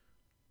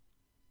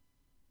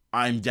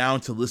 I'm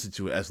down to listen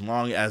to it as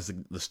long as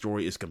the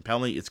story is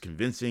compelling, it's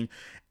convincing,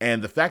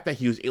 and the fact that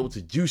he was able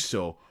to do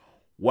so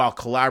while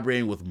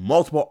collaborating with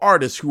multiple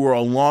artists who are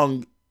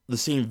along the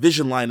same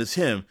vision line as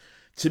him,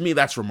 to me,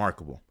 that's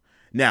remarkable.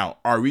 Now,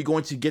 are we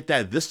going to get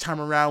that this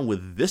time around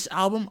with this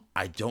album?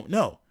 I don't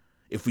know.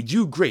 If we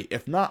do, great.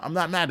 If not, I'm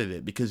not mad at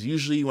it, because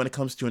usually when it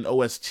comes to an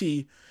OST,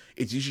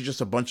 it's usually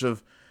just a bunch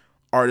of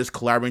artists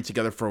collaborating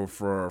together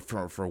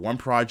for one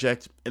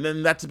project, and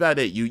then that's about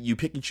it. You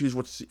pick and choose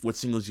what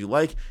singles you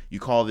like, you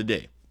call it a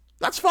day.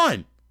 That's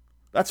fine.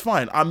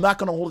 I'm not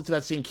going to hold it to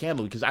that same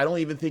candle, because I don't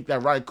even think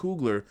that Ryan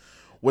Coogler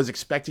was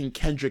expecting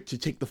Kendrick to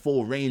take the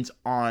full reins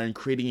on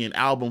creating an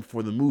album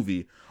for the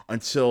movie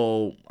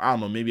until, I don't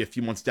know, maybe a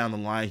few months down the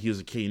line, he was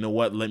like, okay, you know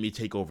what, let me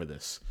take over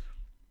this.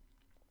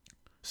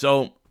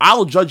 So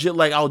I'll judge it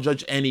like I'll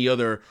judge any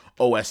other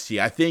OST.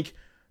 I think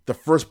the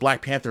first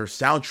Black Panther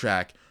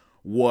soundtrack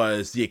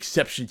was the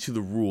exception to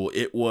the rule.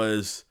 It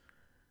was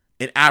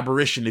an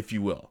aberration, if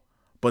you will.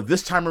 But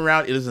this time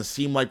around, it doesn't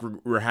seem like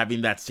we're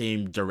having that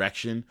same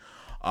direction.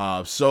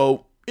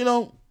 So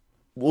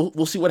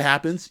we'll see what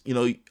happens.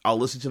 I'll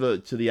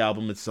listen to the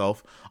album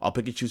itself. I'll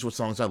pick and choose what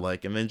songs I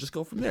like, and then just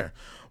go from there.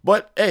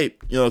 But hey,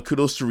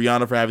 kudos to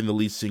Rihanna for having the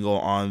lead single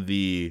on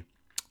the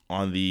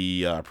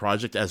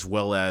project, as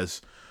well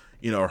as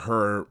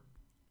her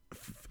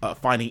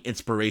finding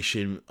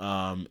inspiration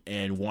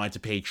and wanting to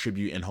pay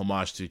tribute and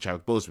homage to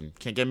Chadwick Boseman.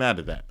 Can't get mad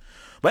at that.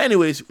 But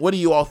anyways, what do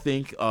you all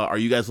think? Are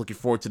you guys looking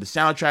forward to the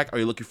soundtrack? Are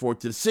you looking forward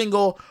to the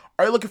single?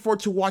 Are you looking forward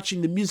to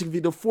watching the music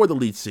video for the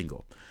lead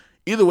single?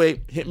 Either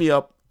way, hit me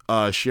up,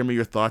 share me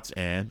your thoughts,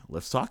 and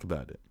let's talk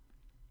about it.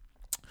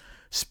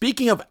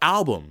 Speaking of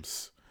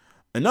albums,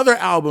 another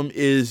album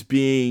is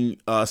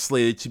being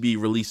slated to be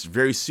released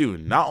very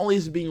soon. Not only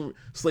is it being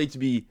slated to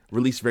be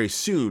released very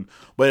soon,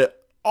 but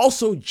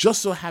also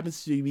just so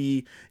happens to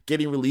be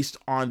getting released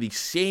on the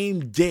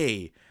same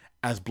day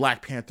as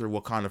Black Panther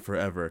Wakanda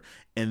Forever,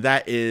 and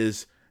that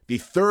is the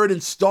third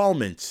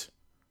installment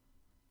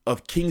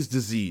of King's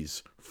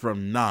Disease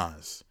from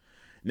Nas.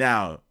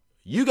 Now,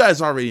 you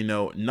guys already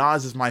know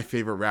Nas is my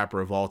favorite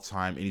rapper of all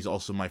time, and he's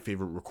also my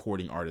favorite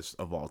recording artist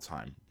of all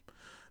time.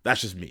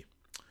 That's just me.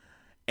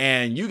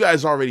 And you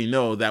guys already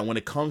know that when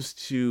it comes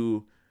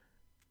to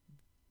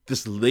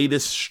this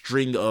latest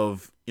string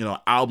of,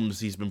 albums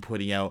he's been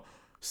putting out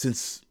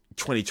since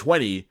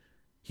 2020,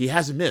 he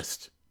hasn't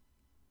missed.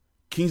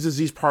 King's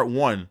Disease Part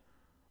 1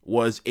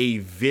 was a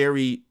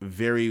very,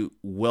 very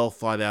well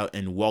thought out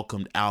and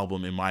welcomed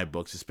album in my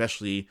books,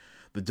 especially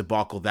the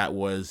debacle that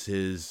was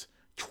his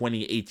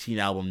 2018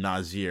 album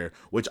Nasir,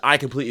 which I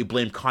completely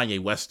blame Kanye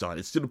West on.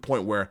 It's to the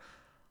point where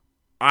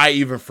I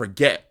even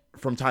forget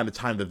from time to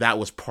time that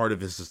was part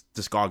of his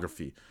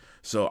discography.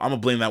 So I'm gonna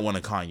blame that one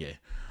on Kanye.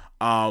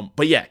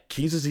 But yeah,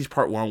 King's Disease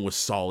Part 1 was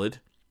solid,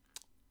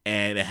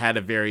 and it had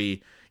a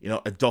very,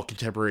 adult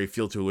contemporary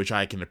feel to it, which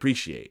I can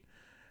appreciate.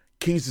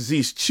 King's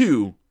Disease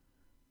 2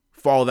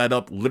 followed that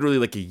up literally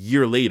like a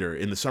year later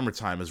in the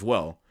summertime as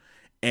well.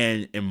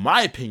 And in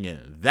my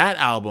opinion, that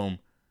album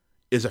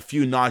is a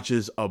few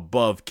notches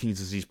above King's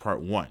Disease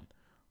Part 1.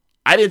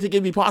 I didn't think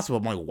it'd be possible.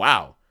 I'm like,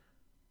 wow,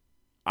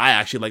 I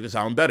actually like this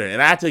album better.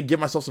 And I had to give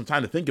myself some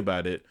time to think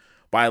about it,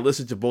 but I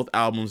listened to both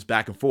albums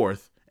back and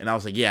forth, and I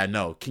was like, yeah,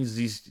 no, King's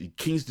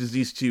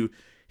Disease 2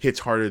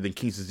 hits harder than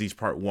King's Disease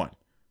Part 1.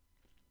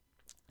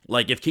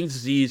 Like, if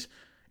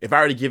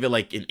I were to give it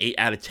like an 8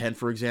 out of 10,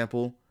 for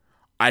example,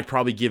 I'd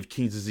probably give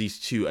King's Disease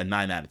 2 a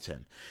 9 out of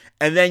 10.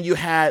 And then you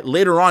had,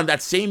 later on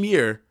that same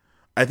year,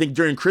 I think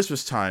during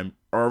Christmas time,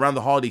 or around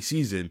the holiday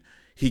season,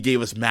 he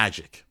gave us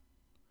Magic,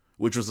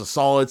 which was a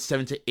solid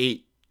 7 to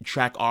 8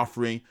 track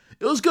offering.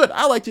 It was good.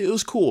 I liked it. It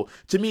was cool.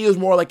 To me, it was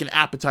more like an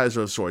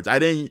appetizer of sorts. I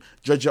didn't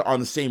judge it on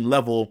the same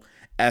level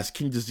as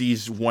King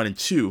Disease 1 and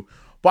 2,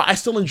 but I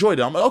still enjoyed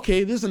it. I'm like,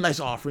 okay, this is a nice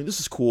offering.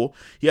 This is cool.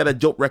 He had a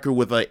dope record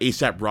with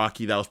A$AP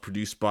Rocky that was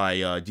produced by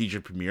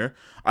DJ Premier.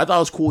 I thought it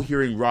was cool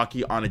hearing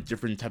Rocky on a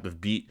different type of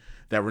beat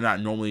that we're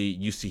not normally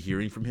used to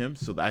hearing from him,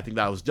 so I think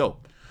that was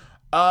dope.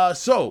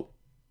 So,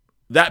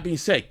 that being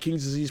said,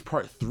 King's Disease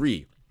Part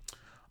 3.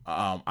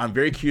 I'm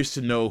very curious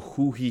to know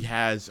who he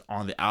has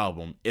on the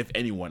album, if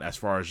anyone, as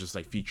far as just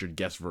like featured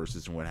guest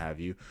verses and what have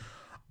you.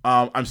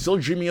 I'm still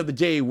dreaming of the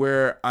day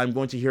where I'm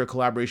going to hear a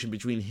collaboration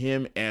between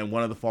him and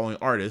one of the following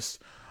artists,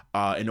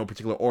 in no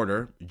particular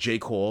order: J.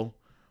 Cole,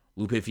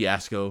 Lupe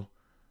Fiasco,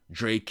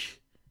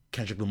 Drake,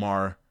 Kendrick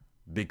Lamar,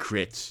 Big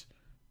Crit,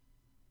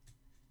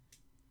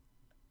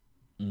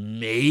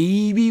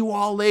 maybe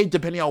Wale,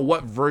 depending on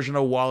what version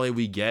of Wale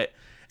we get,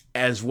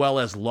 as well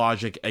as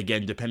Logic,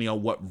 again, depending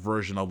on what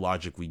version of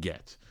Logic we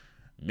get.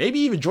 Maybe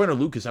even Joyner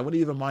Lucas. I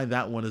wouldn't even mind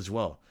that one as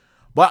well.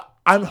 But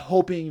I'm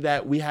hoping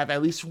that we have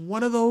at least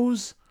one of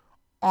those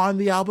on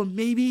the album.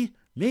 Maybe,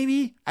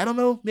 I don't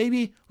know,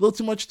 maybe a little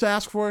too much to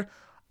ask for.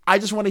 I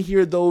just want to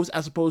hear those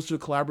as opposed to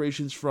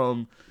collaborations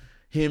from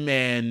him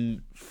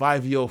and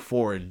 5Yo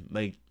Foreign.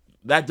 Like,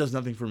 that does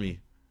nothing for me.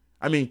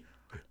 I mean,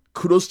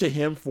 kudos to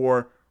him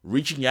for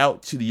reaching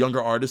out to the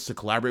younger artists to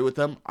collaborate with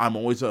them. I'm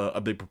always a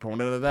big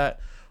proponent of that.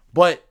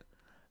 But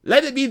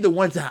let it be the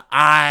ones that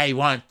I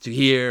want to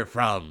hear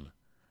from.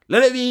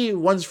 Let it be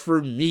ones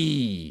for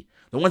me.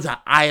 The ones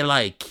that I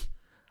like.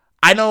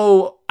 I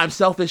know I'm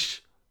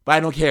selfish, but I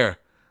don't care.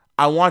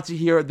 I want to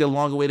hear the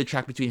long-awaited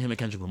track between him and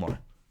Kendrick Lamar.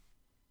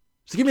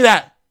 So give me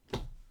that.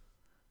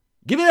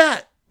 Give me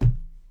that.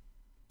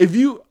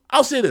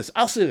 I'll say this.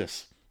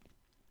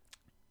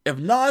 If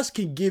Nas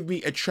can give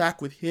me a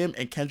track with him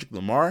and Kendrick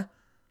Lamar,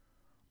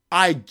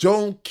 I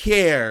don't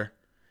care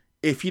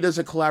if he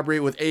doesn't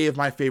collaborate with any of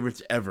my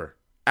favorites ever.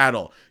 At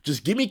all.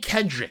 Just give me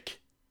Kendrick.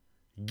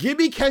 Give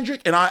me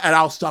Kendrick and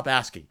I'll stop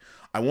asking.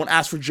 I won't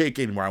ask for Drake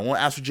anymore. I won't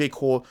ask for J.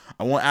 Cole.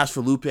 I won't ask for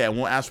Lupe. I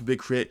won't ask for Big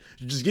Crit.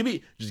 Just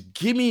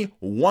give me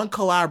one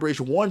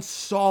collaboration, one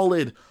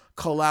solid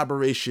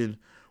collaboration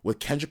with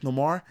Kendrick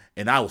Lamar,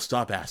 and I will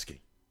stop asking.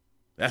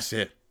 That's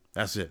it.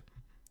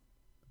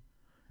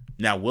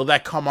 Now, will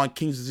that come on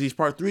King's Disease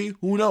Part 3?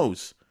 Who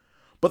knows?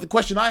 But the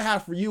question I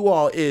have for you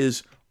all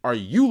is, are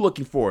you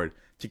looking forward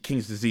to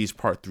King's Disease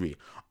Part 3?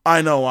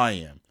 I know I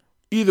am.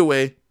 Either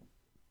way,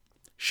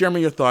 share me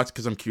your thoughts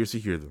because I'm curious to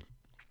hear them.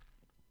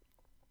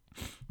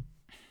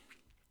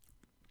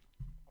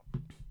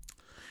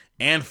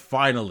 And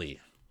finally,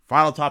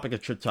 final topic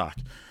of Trip Talk.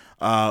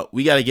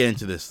 We got to get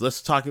into this.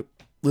 Let's talk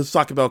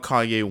about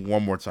Kanye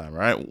one more time, all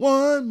right?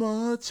 One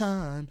more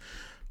time,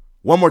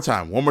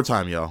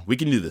 y'all. We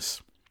can do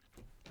this.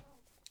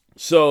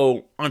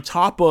 So, on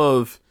top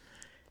of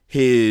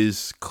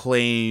his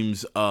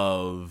claims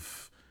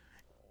of,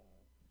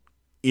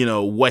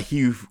 what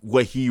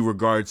he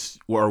regards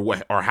or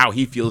how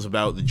he feels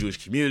about the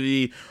Jewish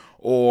community,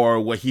 or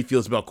what he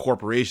feels about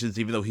corporations,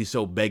 even though he's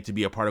so begged to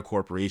be a part of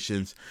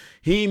corporations,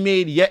 he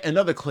made yet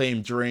another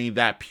claim during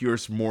that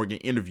Piers Morgan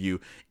interview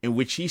in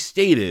which he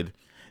stated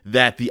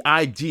that the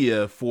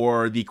idea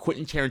for the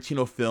Quentin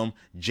Tarantino film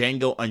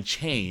Django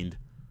Unchained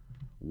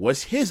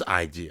was his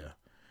idea.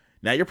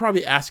 Now you're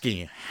probably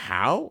asking,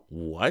 how?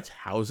 What?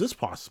 How is this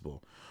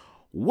possible?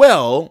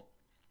 Well,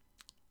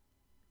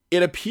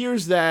 it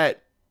appears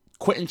that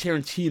Quentin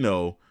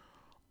Tarantino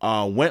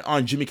went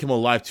on Jimmy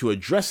Kimmel Live to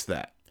address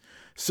that.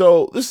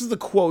 So this is the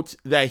quote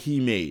that he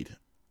made.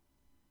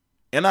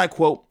 And I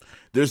quote,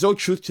 "There's no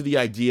truth to the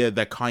idea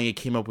that Kanye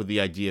came up with the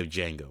idea of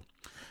Django.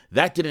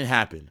 That didn't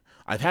happen.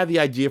 I've had the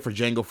idea for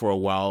Django for a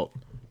while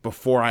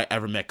before I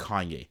ever met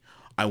Kanye.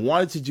 I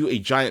wanted to do a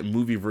giant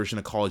movie version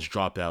of College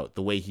Dropout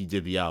the way he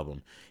did the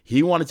album.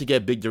 He wanted to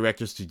get big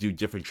directors to do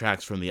different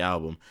tracks from the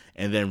album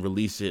and then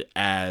release it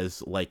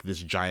as like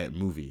this giant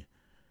movie.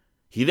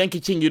 He then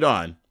continued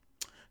on.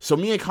 So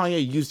me and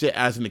Kanye used it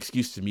as an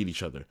excuse to meet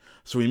each other.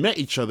 So we met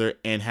each other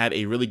and had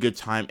a really good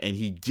time, and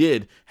he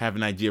did have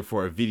an idea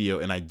for a video,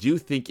 and I do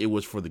think it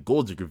was for the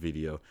Gold Digger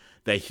video,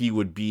 that he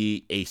would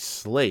be a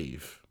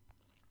slave."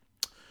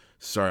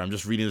 Sorry, I'm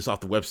just reading this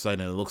off the website,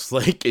 and it looks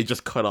like it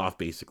just cut off,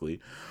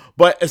 basically.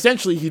 But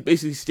essentially, he's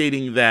basically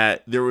stating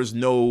that there's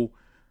no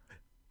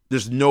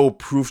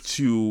proof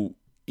to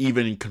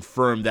even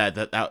confirm that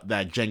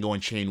Django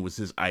Unchained was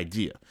his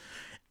idea.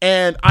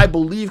 And I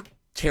believe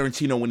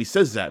Tarantino when he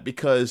says that,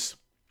 because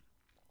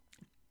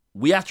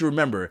we have to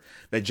remember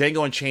that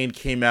Django Unchained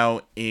came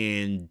out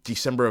in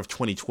December of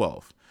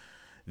 2012.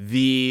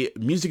 The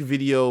music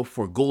video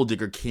for Gold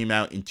Digger came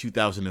out in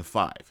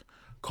 2005.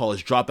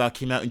 College Dropout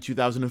came out in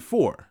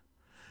 2004.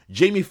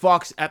 Jamie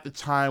Foxx at the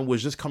time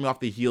was just coming off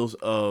the heels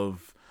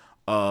of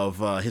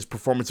his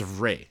performance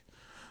of Ray.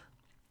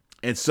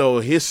 And so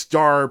his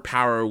star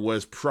power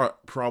was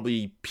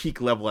probably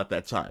peak level at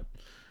that time.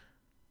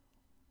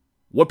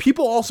 What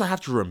people also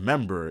have to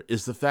remember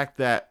is the fact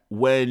that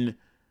when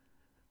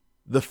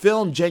the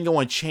film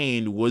Django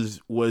Unchained was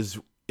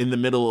in the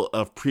middle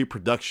of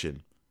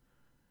pre-production,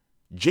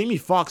 Jamie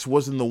Foxx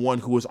wasn't the one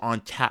who was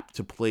on tap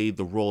to play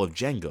the role of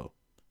Django.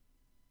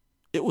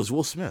 It was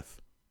Will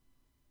Smith.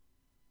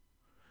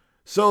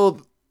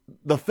 So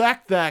the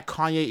fact that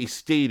Kanye is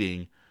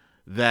stating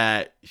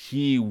that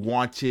he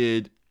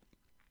wanted,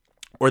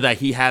 or that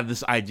he had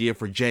this idea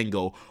for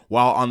Django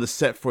while on the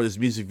set for this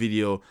music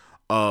video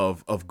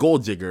of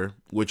Gold Digger,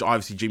 which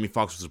obviously Jamie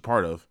Foxx was a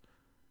part of,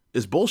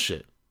 is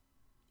bullshit.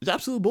 It's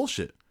absolute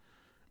bullshit.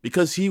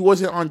 Because he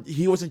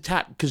wasn't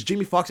tapped, because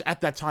Jamie Foxx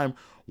at that time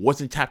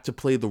wasn't tapped to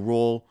play the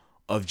role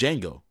of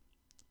Django.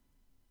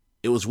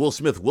 It was Will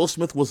Smith. Will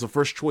Smith was the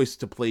first choice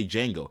to play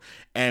Django.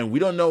 And we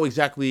don't know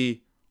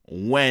exactly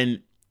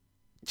when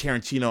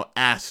Tarantino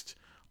asked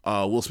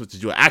Will Smith to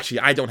do it. Actually,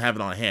 I don't have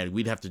it on hand.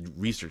 We'd have to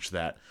research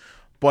that.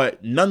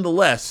 But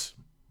nonetheless,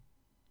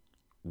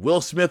 Will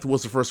Smith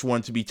was the first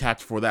one to be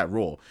tapped for that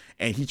role.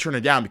 And he turned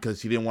it down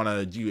because he didn't want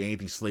to do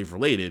anything slave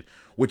related,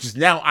 which is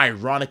now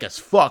ironic as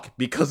fuck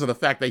because of the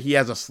fact that he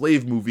has a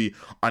slave movie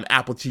on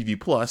Apple TV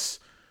Plus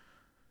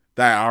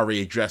that I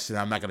already addressed and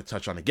I'm not going to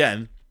touch on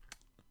again.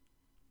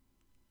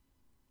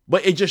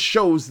 But it just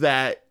shows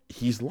that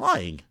he's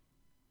lying.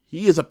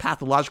 He is a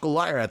pathological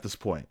liar at this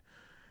point.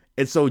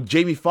 And so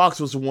Jamie Foxx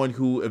was the one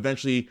who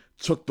eventually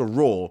took the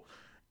role,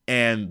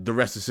 and the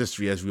rest is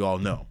history, as we all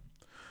know.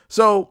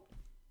 So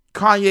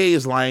Kanye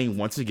is lying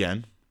once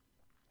again.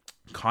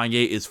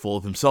 Kanye is full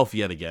of himself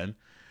yet again.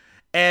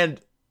 And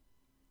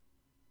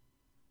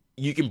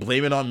you can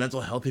blame it on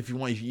mental health if you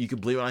want. You can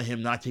blame it on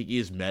him not taking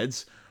his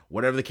meds,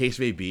 whatever the case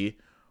may be.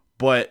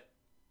 But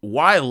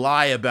why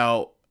lie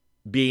about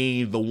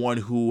being the one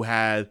who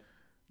had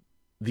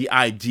the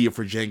idea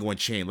for Django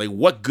Unchained? Like,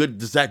 what good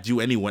does that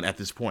do anyone at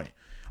this point?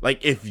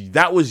 Like, if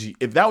that was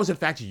in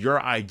fact your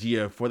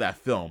idea for that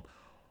film,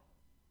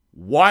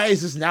 why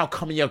is this now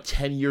coming out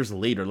 10 years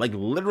later? Like,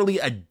 literally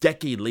a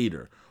decade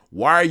later.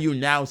 Why are you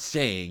now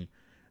saying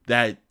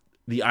that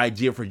the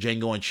idea for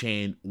Django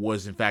Unchained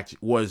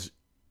was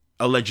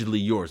allegedly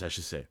yours, I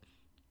should say?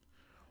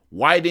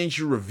 Why didn't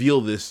you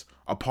reveal this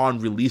upon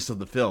release of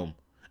the film,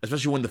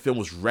 especially when the film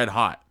was red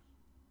hot?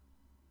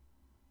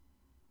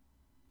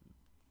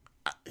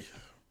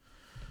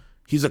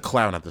 He's a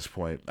clown at this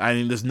point. I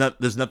mean, there's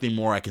nothing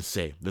more I can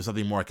say. There's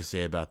nothing more I can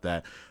say about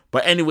that.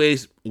 But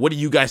anyways, what do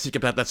you guys think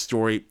about that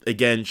story?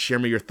 Again, share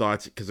me your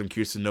thoughts because I'm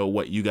curious to know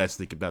what you guys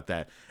think about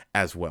that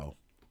as well.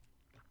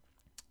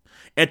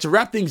 And to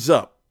wrap things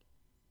up,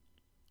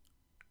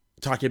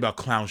 talking about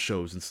clown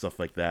shows and stuff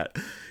like that,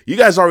 you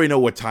guys already know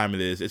what time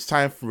it is. It's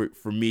time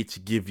for me to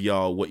give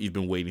y'all what you've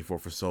been waiting for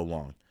so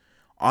long.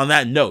 On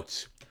that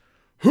note,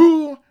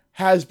 who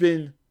has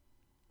been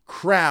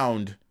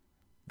crowned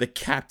the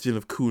captain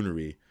of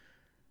coonery,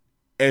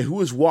 and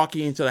who is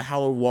walking into the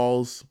hallowed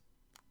walls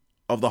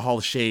of the Hall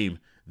of Shame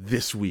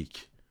this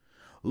week?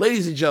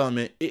 Ladies and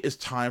gentlemen, it is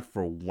time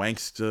for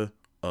Wankster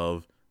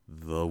of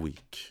the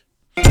Week.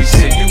 We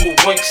said you a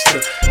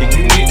wankster, and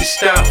you need to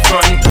stop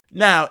fronting.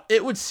 Now,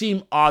 it would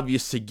seem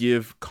obvious to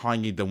give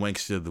Kanye the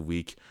Wankster of the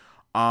Week,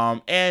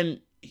 and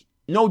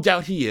no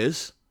doubt he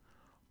is,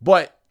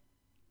 but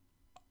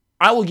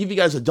I will give you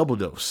guys a double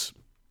dose.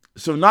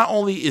 So not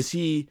only is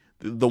he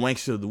the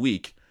Wankster of the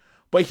Week,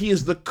 but he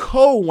is the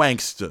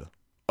co-Wankster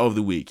of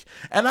the Week.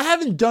 And I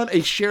haven't done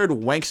a shared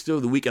Wankster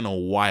of the Week in a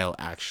while,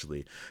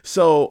 actually.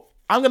 So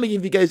I'm going to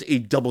give you guys a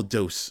double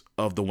dose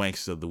of the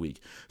Wankster of the week.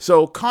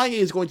 So Kanye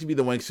is going to be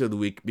the Wankster of the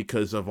week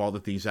because of all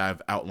the things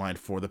I've outlined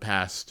for the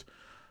past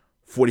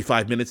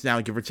 45 minutes now,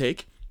 give or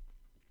take.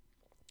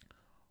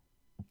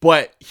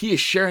 But he is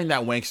sharing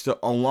that Wankster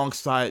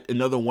alongside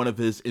another one of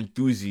his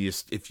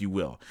enthusiasts, if you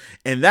will.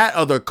 And that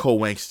other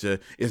co-Wankster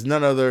is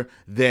none other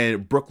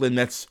than Brooklyn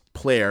Nets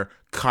player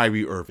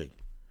Kyrie Irving.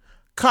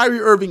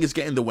 Kyrie Irving is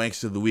getting the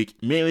Wankster of the week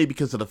mainly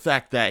because of the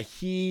fact that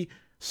he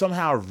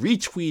somehow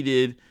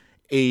retweeted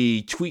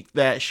a tweet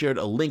that shared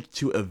a link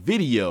to a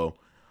video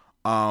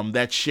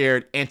that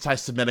shared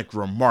anti-Semitic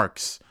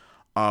remarks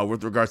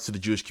with regards to the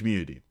Jewish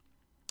community.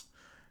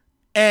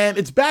 And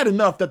it's bad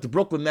enough that the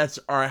Brooklyn Nets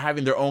are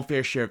having their own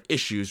fair share of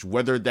issues,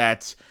 whether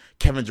that's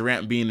Kevin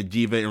Durant being a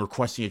diva and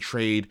requesting a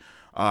trade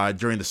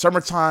during the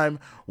summertime,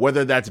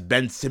 whether that's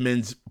Ben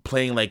Simmons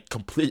playing like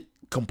complete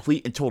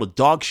and total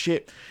dog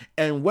shit,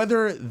 and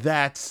whether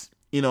that's,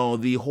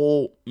 the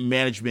whole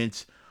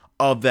management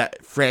of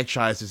that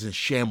franchise is in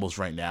shambles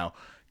right now.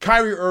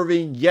 Kyrie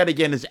Irving, yet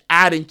again, is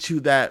adding to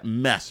that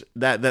mess,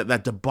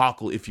 that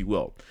debacle, if you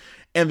will.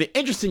 And the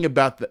interesting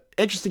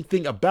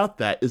thing about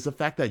that is the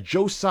fact that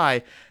Joe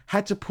Tsai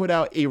had to put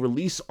out a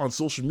release on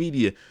social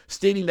media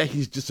stating that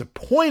he's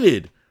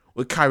disappointed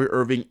with Kyrie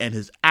Irving and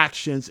his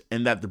actions,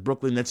 and that the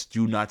Brooklyn Nets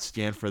do not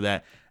stand for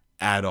that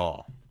at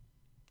all.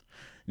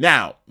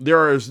 Now,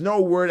 there is no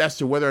word as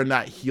to whether or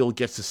not he'll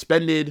get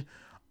suspended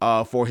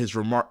for his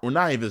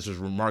not even his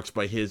remarks,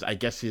 but his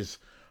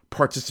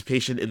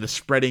participation in the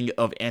spreading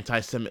of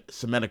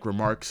anti-Semitic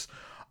remarks.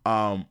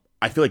 I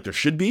feel like there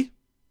should be.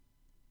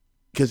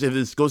 Because if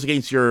this goes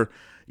against your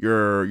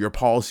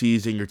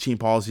policies and your team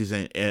policies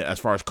and as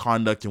far as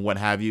conduct and what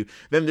have you,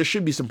 then there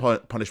should be some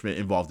punishment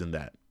involved in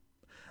that.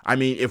 I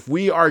mean, if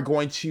we are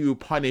going to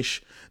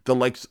punish the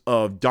likes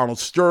of Donald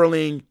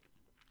Sterling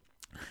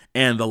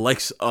and the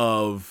likes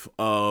of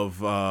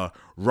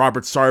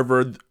Robert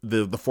Sarver,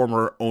 the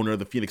former owner of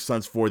the Phoenix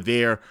Suns, for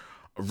their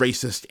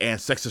racist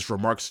and sexist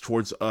remarks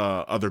towards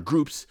other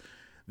groups,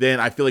 then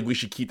I feel like we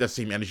should keep that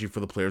same energy for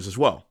the players as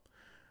well.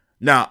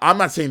 Now, I'm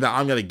not saying that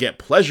I'm going to get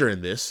pleasure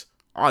in this.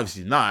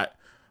 Obviously not.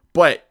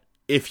 But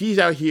if he's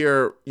out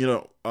here,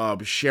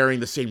 sharing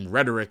the same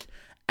rhetoric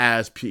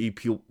as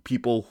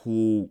people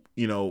who,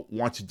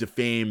 want to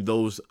defame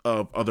those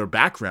of other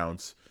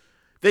backgrounds,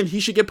 then he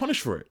should get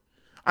punished for it.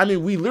 I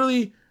mean, we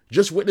literally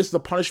just witnessed the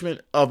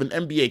punishment of an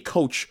NBA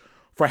coach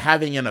for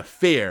having an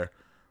affair,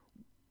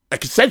 a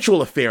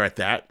consensual affair at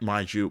that,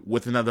 mind you,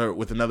 with another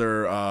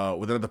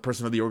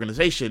person of the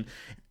organization,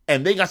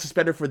 and they got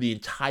suspended for the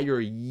entire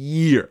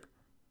year.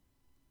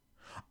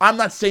 I'm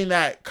not saying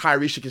that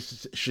Kyrie should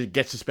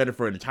get suspended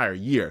for an entire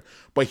year,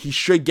 but he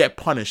should get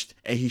punished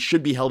and he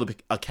should be held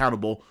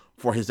accountable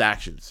for his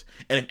actions.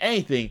 And if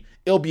anything,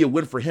 it'll be a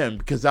win for him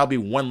because that'll be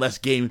one less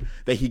game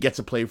that he gets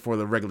to play for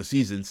the regular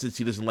season, since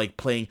he doesn't like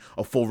playing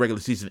a full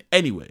regular season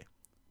anyway.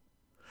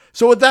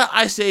 So with that,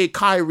 I say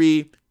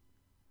Kyrie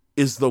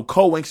is the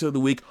co-Wankster of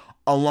the week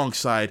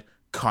alongside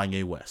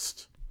Kanye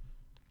West.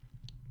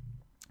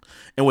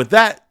 And with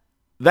that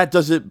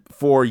does it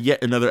for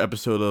yet another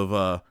episode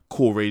of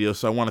Cool Radio.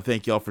 So I want to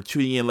thank y'all for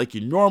tuning in like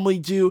you normally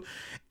do.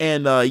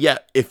 And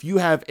if you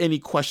have any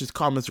questions,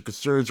 comments, or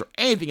concerns, or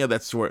anything of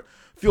that sort,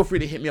 feel free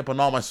to hit me up on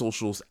all my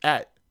socials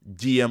at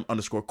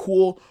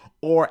DM_cool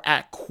or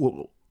at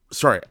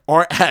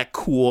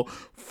cool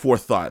for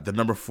thought, the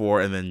number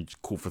 4 and then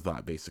cool for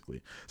thought,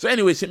 basically. So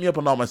anyways, hit me up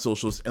on all my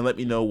socials and let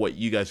me know what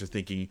you guys are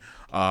thinking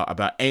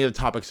about any of the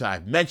topics that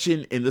I've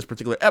mentioned in this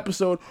particular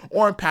episode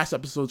or in past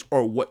episodes,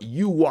 or what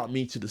you want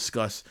me to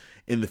discuss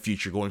in the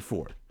future going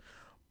forward.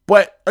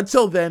 But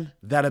until then,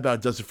 that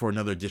about does it for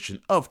another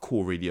edition of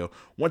Cool Radio.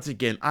 Once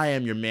again, I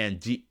am your man,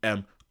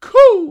 DM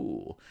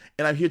Cool,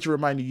 and I'm here to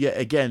remind you yet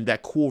again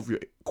that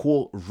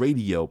Cool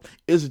Radio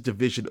is a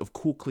division of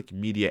Cool Click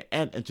Media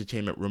and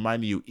Entertainment,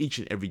 reminding you each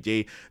and every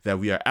day that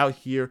we are out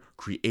here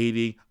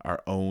creating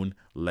our own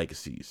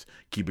legacies.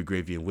 Keep it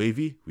gravy and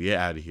wavy. We are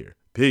out of here.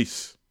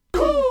 Peace.